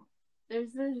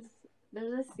 There's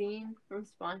a scene from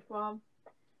SpongeBob.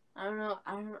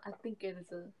 I think it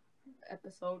is a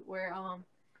episode where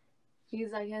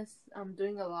he's, I guess,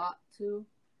 doing a lot too,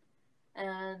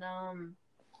 and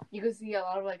you can see a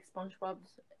lot of like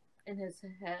SpongeBob's in his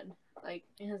head, like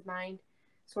in his mind,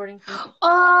 sorting things.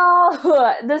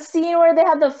 Oh, the scene where they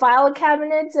have the file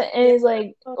cabinets and he's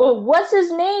like, oh, what's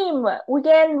his name? We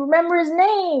can't remember his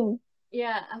name.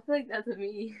 Yeah, I feel like that's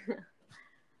me.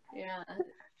 Yeah,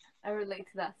 I relate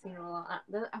to that scene a lot.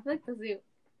 I feel like that's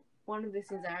one of the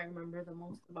scenes I remember the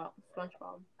most about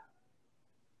SpongeBob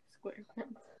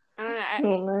SquarePants. I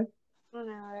don't know.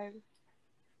 I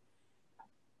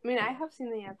mean, I have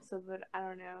seen the episode, but I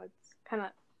don't know. It's kind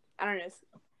of, I don't know.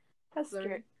 That's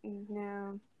scary.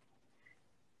 No.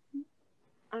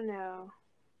 I don't know.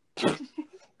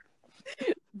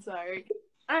 Sorry.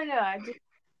 I don't know.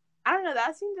 I don't know.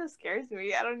 That scene just scares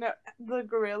me. I don't know. The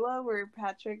gorilla where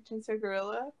Patrick turns to a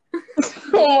gorilla.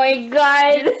 Oh my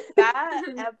god. That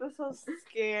episode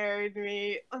scared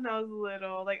me when I was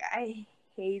little. Like, I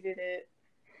hated it.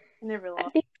 I never loved it. I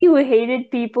think you hated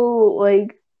people,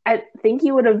 like, I think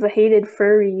you would have hated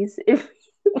furries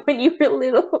when you were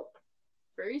little.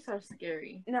 Furries are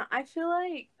scary. No, I feel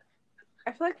like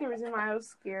the reason why I was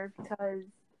scared because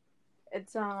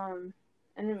it's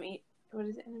what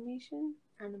is it, animation?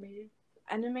 Animated.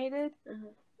 Animated?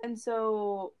 And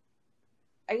so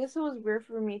I guess it was weird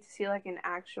for me to see like an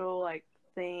actual like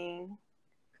thing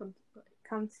come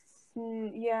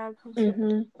yeah, come to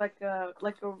Mm-hmm. like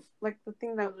the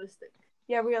thing that Realistic.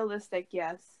 yeah, realistic,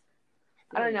 yes.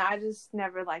 I don't know, Yeah. I just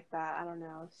never liked that. I don't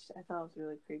know. I thought it was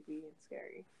really creepy and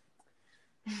scary.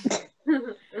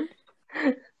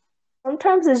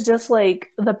 Sometimes it's just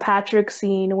like the Patrick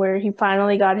scene where he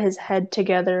finally got his head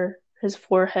together, his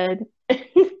forehead.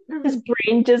 His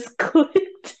brain just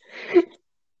clicked.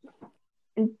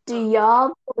 Do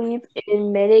y'all believe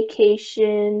in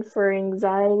medication for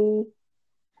anxiety?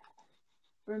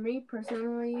 For me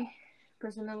personally,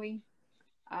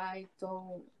 I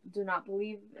do not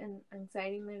believe in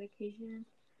anxiety medication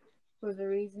for the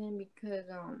reason because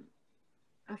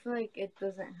I feel like it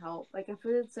doesn't help. Like I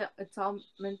feel it's all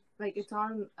like it's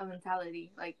all a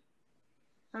mentality. Like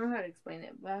I don't know how to explain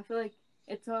it, but I feel like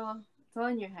it's all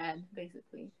in your head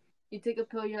basically. You take a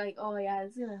pill, you're like, oh yeah,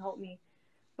 this is gonna help me,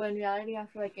 but in reality, I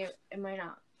feel like it might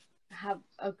not have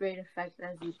a great effect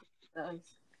as you think it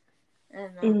does.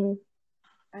 And Mm,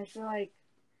 I feel like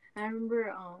I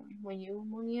remember when you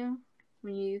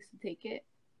used to take it,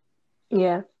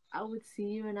 yeah. I would see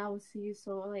you and I would see you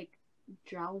so like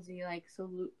drowsy, like so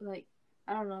like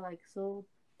I don't know, like so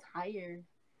tired,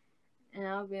 and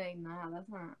I would be like, nah, that's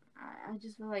not. I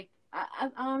just feel like I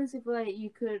honestly feel like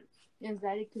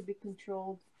anxiety could be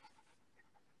controlled.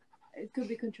 It could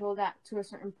be controlled at to a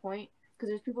certain point because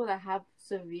there's people that have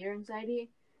severe anxiety.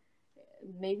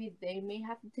 Maybe they may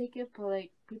have to take it, but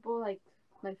like people like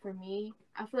for me,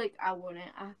 I feel like I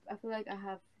wouldn't. I feel like I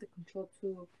have the control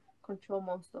to control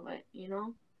most of it, you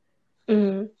know.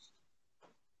 Mm,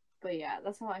 But yeah,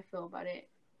 that's how I feel about it.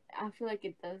 I feel like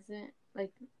it doesn't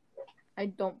like I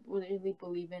don't really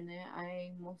believe in it.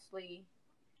 I mostly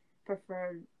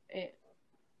prefer it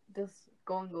just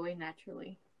going away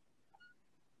naturally.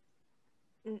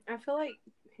 I feel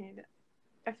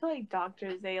like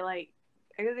doctors they like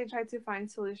I guess they try to find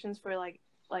solutions for like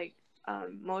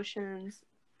motions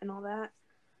and all that.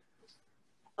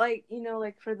 Like,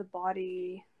 like for the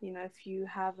body, if you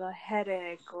have a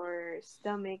headache or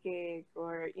stomach ache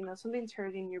or, something's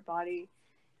hurting your body,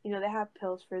 they have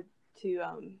pills for to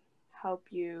help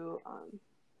you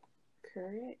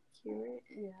cure it.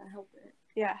 Yeah, help it.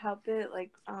 Yeah, help it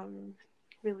like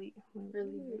relieve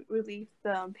relieve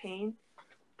the pain.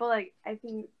 But like I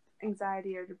think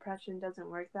anxiety or depression doesn't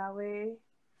work that way.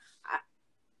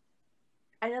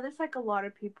 I know there's like a lot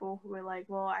of people who are like,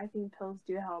 well, I think pills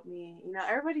do help me.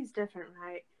 Everybody's different,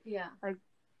 right? Yeah. Like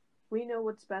we know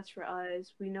what's best for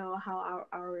us. We know how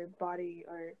our body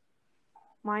or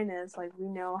mind is. Like we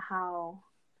know how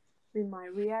we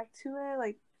might react to it.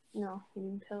 Like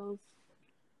eating pills.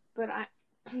 But I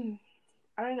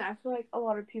I don't know. I feel like a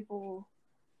lot of people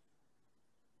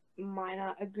might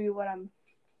not agree what I'm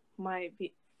might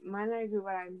not agree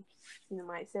what I'm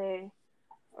might say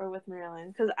or with Marilyn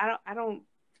because I don't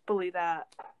believe that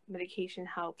medication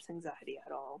helps anxiety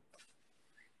at all.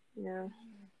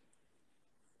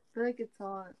 I feel like it's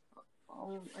all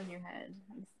in your head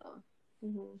and stuff.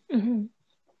 mm-hmm.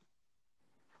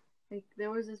 Like there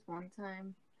was this one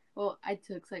time, well, I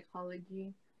took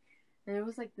psychology, and it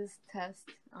was like this test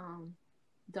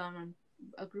done on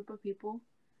a group of people.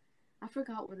 I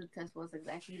forgot what the test was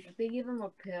exactly, but they gave them a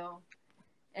pill,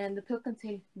 and the pill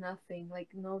contained nothing, like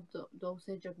no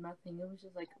dosage of nothing. It was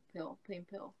just like a pill, plain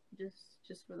pill,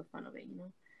 just for the fun of it, you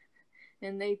know.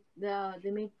 And they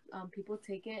made people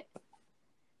take it,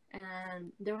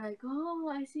 and they were like, "Oh,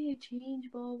 I see a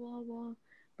change, blah blah blah."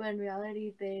 But in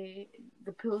reality,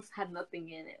 the pills had nothing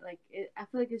in it. Like I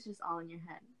feel like it's just all in your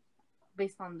head,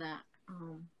 based on that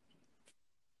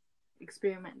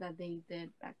experiment that they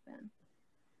did back then.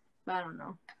 But I don't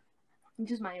know. It's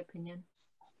just my opinion.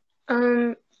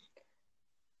 Um,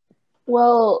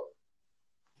 well,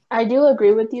 I do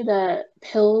agree with you that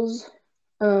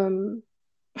um,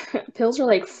 pills are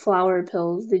like flower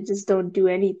pills. They just don't do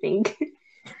anything.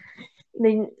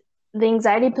 The the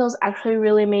anxiety pills actually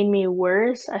really made me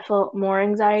worse. I felt more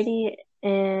anxiety,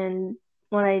 and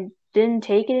when I didn't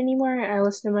take it anymore, I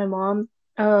listened to my mom.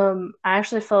 I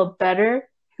actually felt better.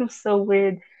 It was so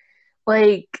weird.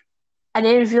 Like I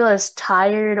didn't feel as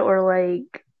tired or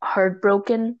like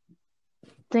heartbroken.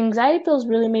 The anxiety pills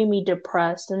really made me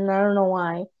depressed, and I don't know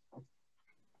why.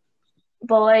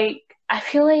 But like I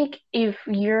feel like if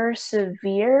you're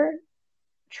severe,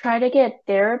 try to get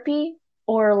therapy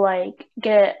or like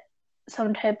get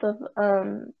some type of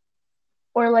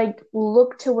or like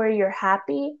look to where you're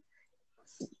happy.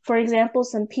 For example,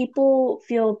 some people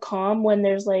feel calm when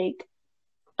there's like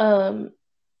um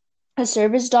a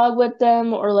service dog with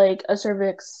them or like a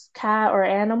service cat or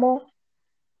animal.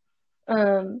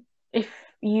 if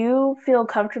you feel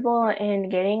comfortable in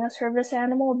getting a service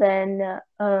animal, then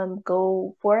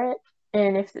go for it.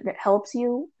 And if it helps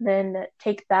you, then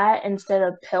take that instead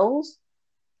of pills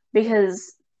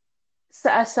because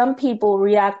some people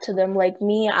react to them. Like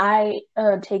me, I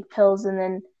take pills and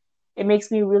then it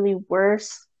makes me really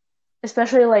worse,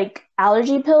 especially like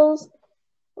allergy pills.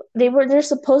 They're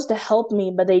supposed to help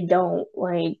me, but they don't.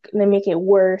 Like they make it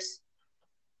worse.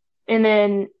 And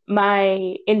then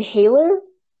my inhaler.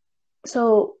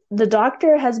 So the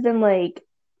doctor has been like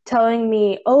telling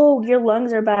me, "Oh, your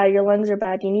lungs are bad. Your lungs are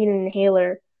bad. You need an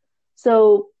inhaler."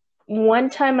 So one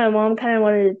time my mom kind of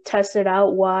wanted to test it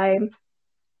out why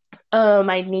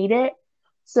I need it.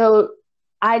 So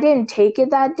I didn't take it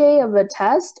that day of a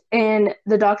test and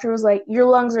the doctor was like, "Your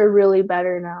lungs are really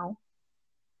better now."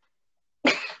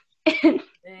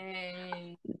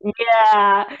 Dang.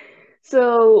 Yeah.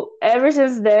 So ever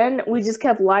since then, we just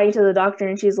kept lying to the doctor,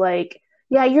 and she's like,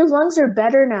 "Yeah, your lungs are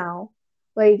better now.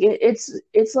 Like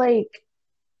it's like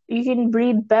you can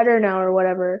breathe better now or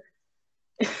whatever."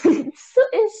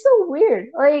 It's so weird.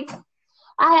 Like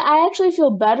I actually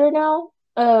feel better now,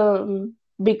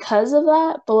 because of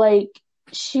that. But like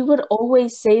she would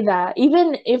always say that,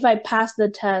 even if I pass the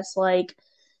test, like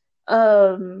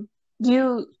um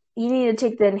you need to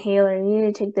take the inhaler, you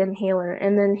need to take the inhaler,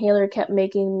 and the inhaler kept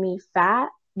making me fat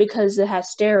because it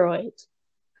has steroids.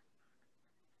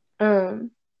 And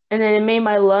then it made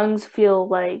my lungs feel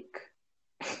like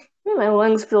my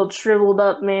lungs feel shriveled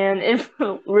up, man. It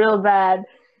felt real bad.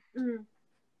 Mm.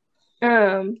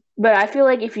 But I feel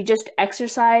like if you just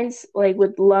exercise, like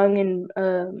with lung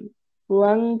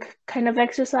kind of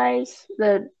exercise,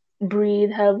 that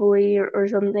breathe heavily or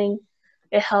something,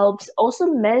 it helps. Also,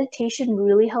 meditation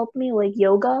really helped me, like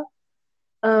yoga.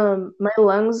 My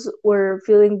lungs were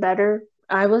feeling better.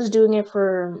 I was doing it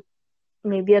for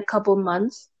maybe a couple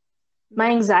months. My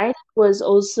Yeah. anxiety was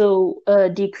also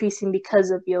decreasing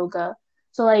because of yoga.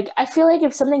 So like I feel like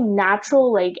if something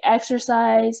natural like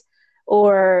exercise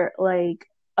or like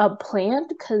a plant,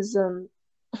 because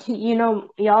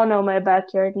y'all know my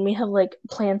backyard and we have like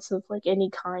plants of like any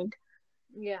kind.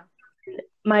 Yeah.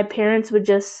 My parents would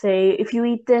just say, if you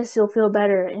eat this, you'll feel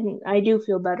better, and I do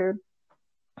feel better.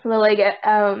 But like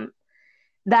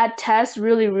that test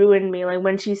really ruined me. Like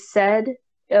when she said,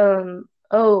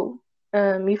 "Oh,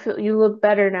 you look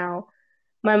better now."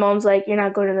 My mom's like, "You're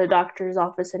not going to the doctor's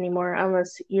office anymore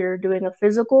unless you're doing a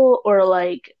physical or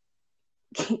like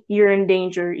you're in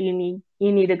danger. You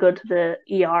need to go to the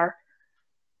ER."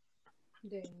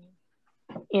 Dang.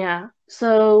 Yeah.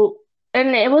 So,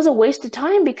 and it was a waste of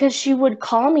time because she would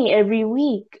call me every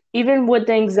week. Even with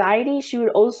the anxiety, she would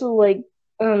also like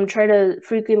try to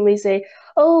frequently say,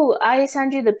 "Oh, I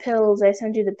sent you the pills. I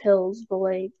sent you the pills." But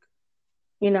like,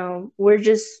 we're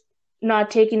just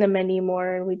not taking them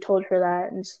anymore. And we told her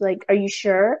that. And it's like, "Are you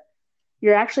sure?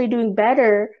 You're actually doing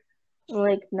better." I'm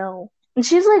like, "No." And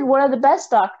she's like one of the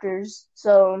best doctors.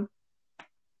 So,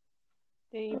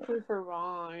 Then you prove her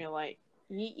wrong. You're like,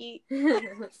 yeet.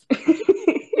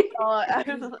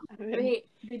 Wait,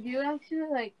 did you actually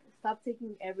like stop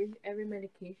taking every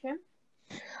medication?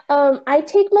 I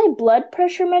take my blood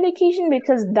pressure medication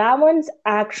because that one's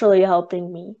actually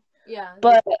helping me. Yeah,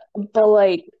 But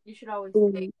like, you should always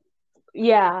take.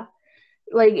 yeah,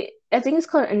 like I think it's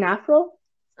called Anafro.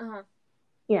 Uh-huh.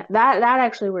 Yeah, that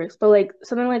actually works. But like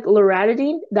something like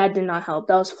loratadine, that did not help.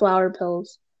 That was flour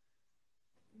pills.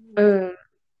 Yeah. Um,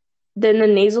 then the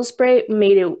nasal spray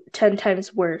made it 10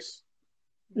 times worse.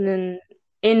 And Yeah. then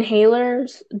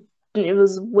inhalers, it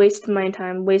was wasting my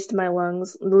time, wasting my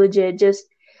lungs. Legit, just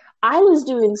I was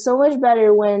doing so much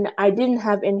better when I didn't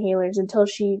have inhalers until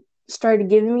she started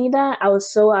giving me that. I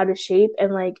was so out of shape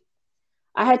and like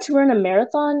I had to run a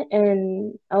marathon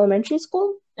in elementary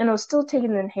school and I was still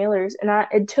taking the inhalers and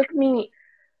it took me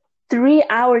 3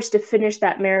 hours to finish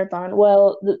that marathon.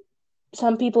 Well,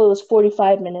 some people it was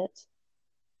 45 minutes.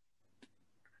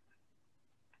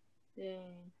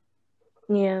 Dang.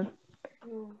 Yeah.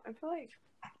 I feel like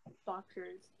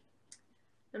doctors.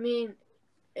 I mean,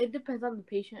 it depends on the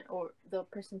patient or the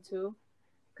person too,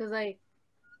 cause like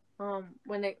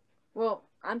when it well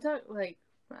I'm talking like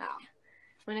wow.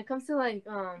 When it comes to like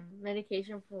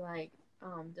medication for like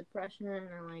depression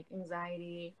and like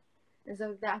anxiety and stuff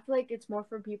like that, I feel like it's more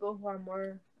for people who are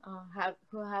more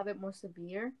who have it more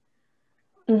severe.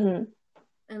 Mhm.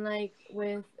 And like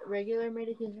with regular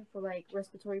medication for like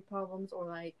respiratory problems or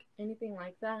like anything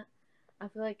like that, I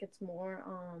feel like it's more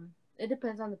it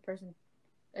depends on the person.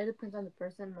 It depends on the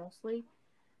person mostly.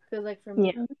 Cause like for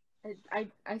me, Yeah.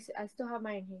 I still have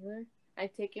my inhaler. I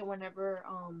take it whenever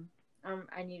I'm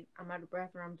out of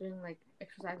breath or I'm doing like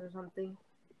exercise or something.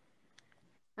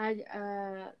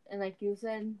 And like you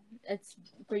said, it's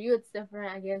for you. It's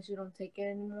different. I guess you don't take it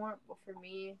anymore, but for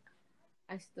me,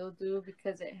 I still do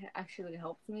because it actually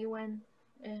helps me when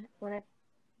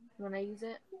I use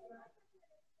it.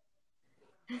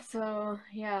 So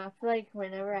yeah, I feel like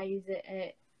whenever I use it,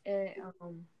 it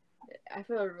I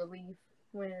feel a relief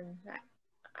when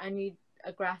I need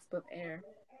a grasp of air.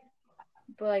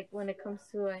 But like when it comes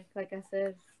to like I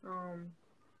said,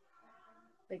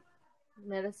 like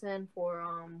medicine for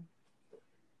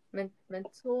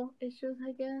mental issues,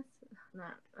 I guess.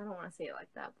 Not I don't want to say it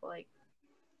like that, but like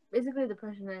basically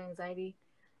depression and anxiety.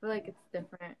 I feel like it's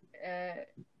different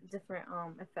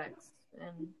effects,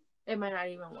 and it might not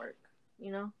even work.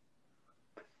 You know?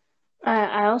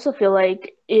 I also feel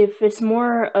like if it's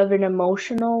more of an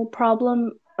emotional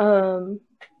problem,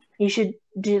 you should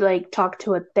do like talk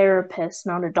to a therapist,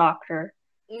 not a doctor.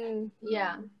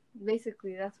 Yeah.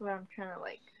 Basically, that's what I'm trying to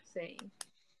like say.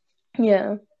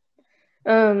 Yeah.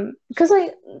 Because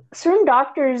like certain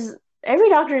doctors, every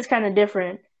doctor is kind of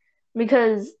different.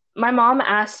 Because my mom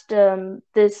asked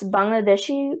this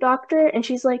Bangladeshi doctor, and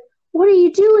she's like, "What are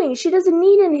you doing? She doesn't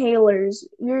need inhalers.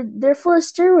 They're full of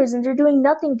steroids, and they're doing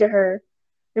nothing to her.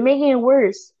 They're making it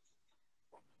worse."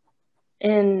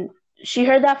 And she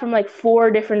heard that from like four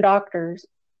different doctors.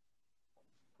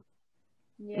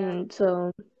 Yeah. And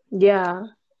so, yeah, It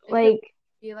could like,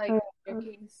 be like in your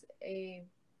case a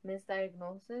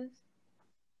misdiagnosis,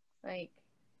 like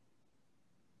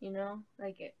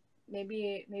like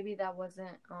maybe that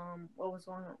wasn't what was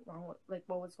going wrong with, like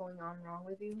what was going on wrong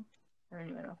with you. I don't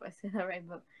even know if I said that right,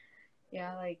 but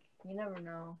yeah, like you never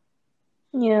know.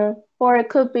 yeah. Or it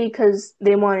could be because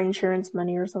they want insurance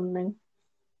money or something.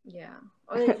 Yeah,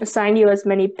 or they just Assign you as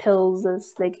many pills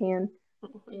as they can.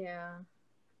 yeah.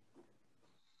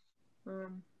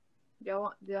 Um,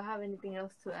 do y'all have anything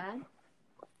else to add?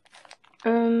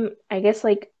 I guess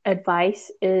like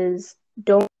advice is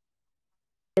don't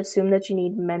assume that you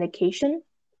need medication.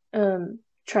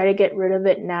 Try to get rid of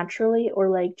it naturally, or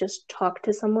like just talk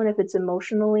to someone if it's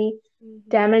emotionally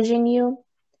damaging you.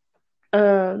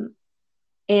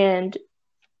 And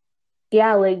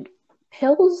yeah, like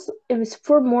pills, it was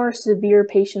for more severe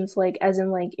patients, like as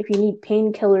in like if you need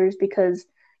painkillers because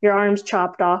your arm's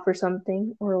chopped off or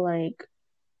something, or like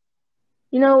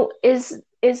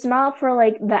is not for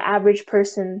like the average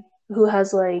person who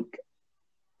has like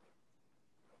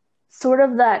sort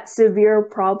of that severe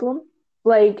problem.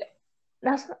 Like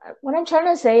that's what I'm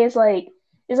trying to say is like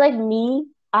it's like me.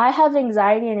 I have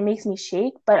anxiety and it makes me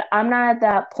shake, but I'm not at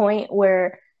that point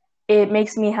where it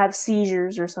makes me have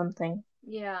seizures or something.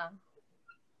 Yeah.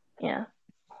 Yeah.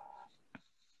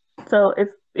 So if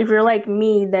you're like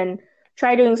me, then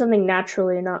try doing something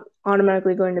naturally, not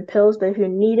automatically going to pills. But if you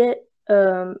need it,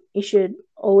 you should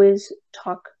always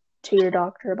talk to your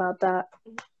doctor about that.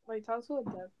 Like talk to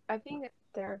I think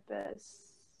therapists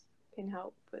can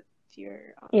help with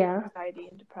your Yeah. anxiety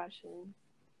and depression.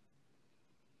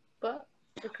 But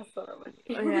it costs a lot of money.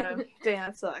 Oh, yeah, damn,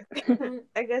 that sucks.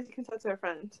 I guess you can talk to a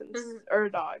friend or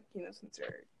a dog, since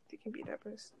they can be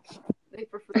depressed. Like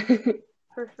for free.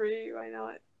 For free, why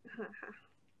not?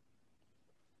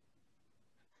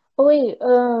 Oh wait,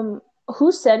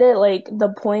 who said it? Like the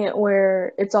point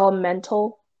where it's all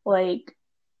mental, like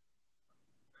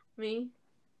Me?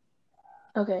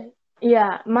 okay,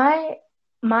 yeah, my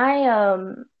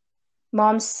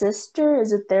mom's sister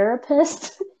is a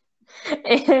therapist,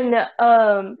 and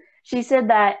she said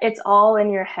that it's all in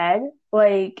your head.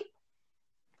 Like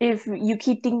if you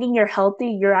keep thinking you're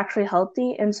healthy, you're actually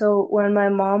healthy. And so when my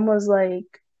mom was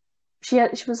like she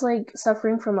was like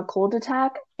suffering from a cold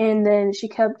attack, and then she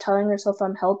kept telling herself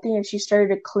I'm healthy, and she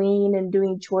started to clean and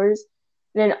doing chores.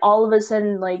 And then all of a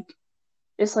sudden, like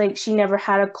it's like she never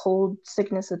had a cold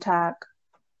sickness attack.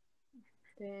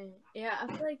 Dang. Yeah, I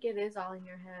feel like it is all in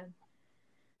your head.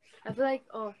 I feel like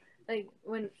like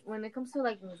when it comes to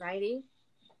like anxiety,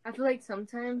 I feel like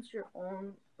sometimes your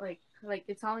own like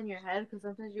it's all in your head because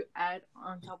sometimes you add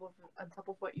on top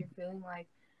of what you're feeling like,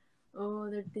 oh,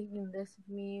 they're thinking this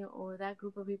of me, or that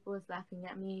group of people is laughing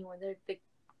at me when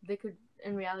they could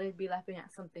in reality be laughing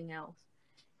at something else,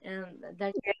 and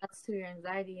that adds to your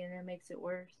anxiety and it makes it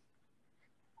worse.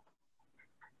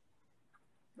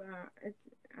 But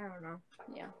I don't know.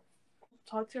 Yeah.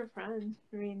 Talk to your friend.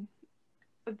 I mean,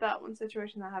 with that one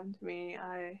situation that happened to me,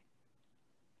 I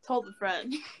told a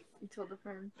friend. You told a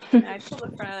friend. I told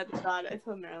a friend about it. I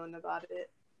told Marilyn about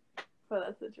it. But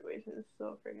that situation is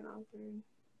so freaking awkward.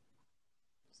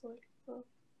 Just like, oh.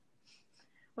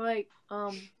 Like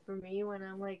for me when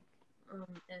I'm like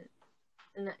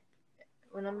and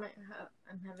when I'm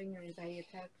having an anxiety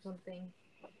attack or something,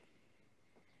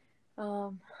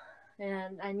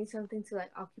 and I need something to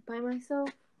like occupy myself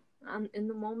in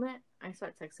the moment, I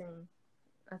start texting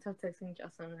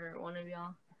Justin or one of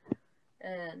y'all,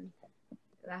 and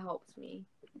that helps me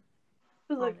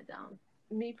But calm like it down.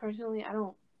 me personally, I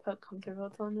don't feel comfortable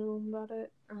telling anyone about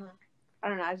it. I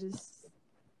don't know. I just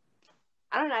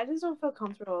don't feel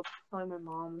comfortable telling my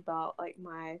mom about like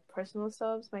my personal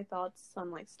stuff, my thoughts on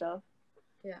like stuff.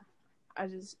 Yeah. I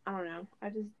don't know.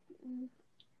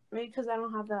 Maybe because I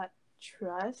don't have that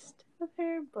trust with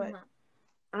her, but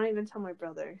I don't even tell my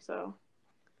brother. So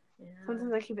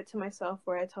sometimes I keep it to myself,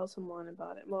 where I tell someone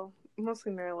about it. Well,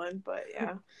 mostly Marilyn, but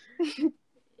yeah.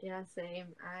 Yeah, same.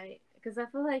 Because I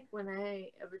feel like when I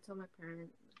ever tell my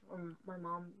parents or my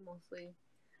mom mostly,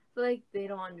 I feel like they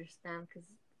don't understand because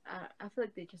I feel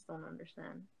like they just don't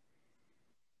understand.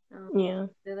 Yeah.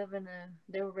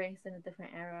 They were raised in a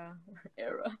different era,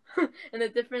 in a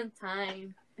different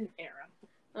time. An era.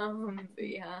 But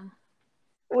yeah.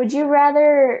 Would you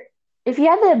rather, if you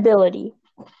had the ability,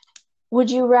 would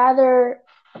you rather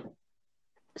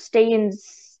stay in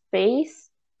space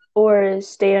or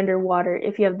stay underwater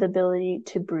if you have the ability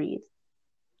to breathe?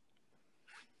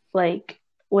 Like,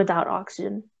 without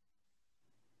oxygen?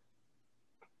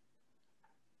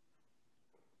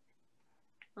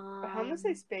 I'm gonna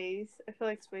say space. I feel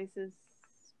like space is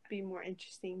be more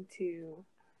interesting to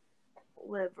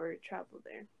live or travel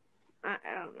there. I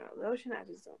don't know. The ocean, I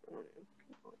just don't know.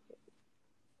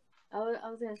 I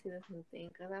was gonna say the same thing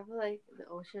because I feel like the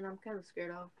ocean I'm kind of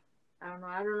scared of. I don't know.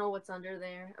 I don't know what's under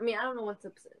there. I mean, I don't know what's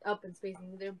up in space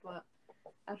either, but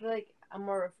I feel like I'm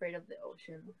more afraid of the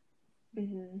ocean.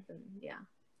 Mm-hmm. Yeah.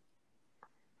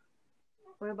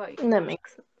 What about you? That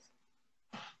makes sense.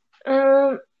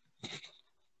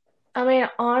 I mean,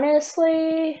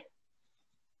 honestly,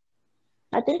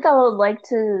 I think I would like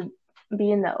to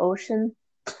be in the ocean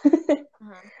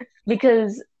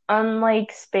because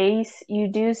unlike space, you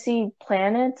do see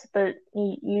planets, but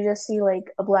you just see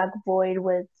like a black void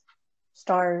with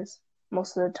stars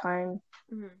most of the time.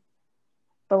 Mm-hmm.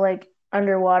 But like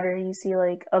underwater, you see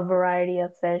like a variety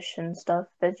of fish and stuff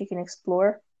that you can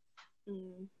explore.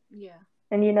 Yeah.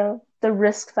 And the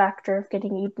risk factor of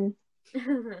getting eaten.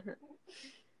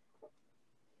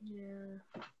 Yeah.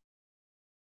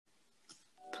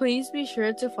 Please be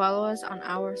sure to follow us on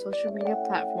our social media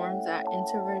platforms at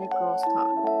Introverted Girls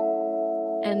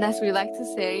Talk. And as we like to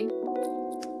say,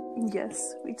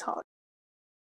 yes, we talk.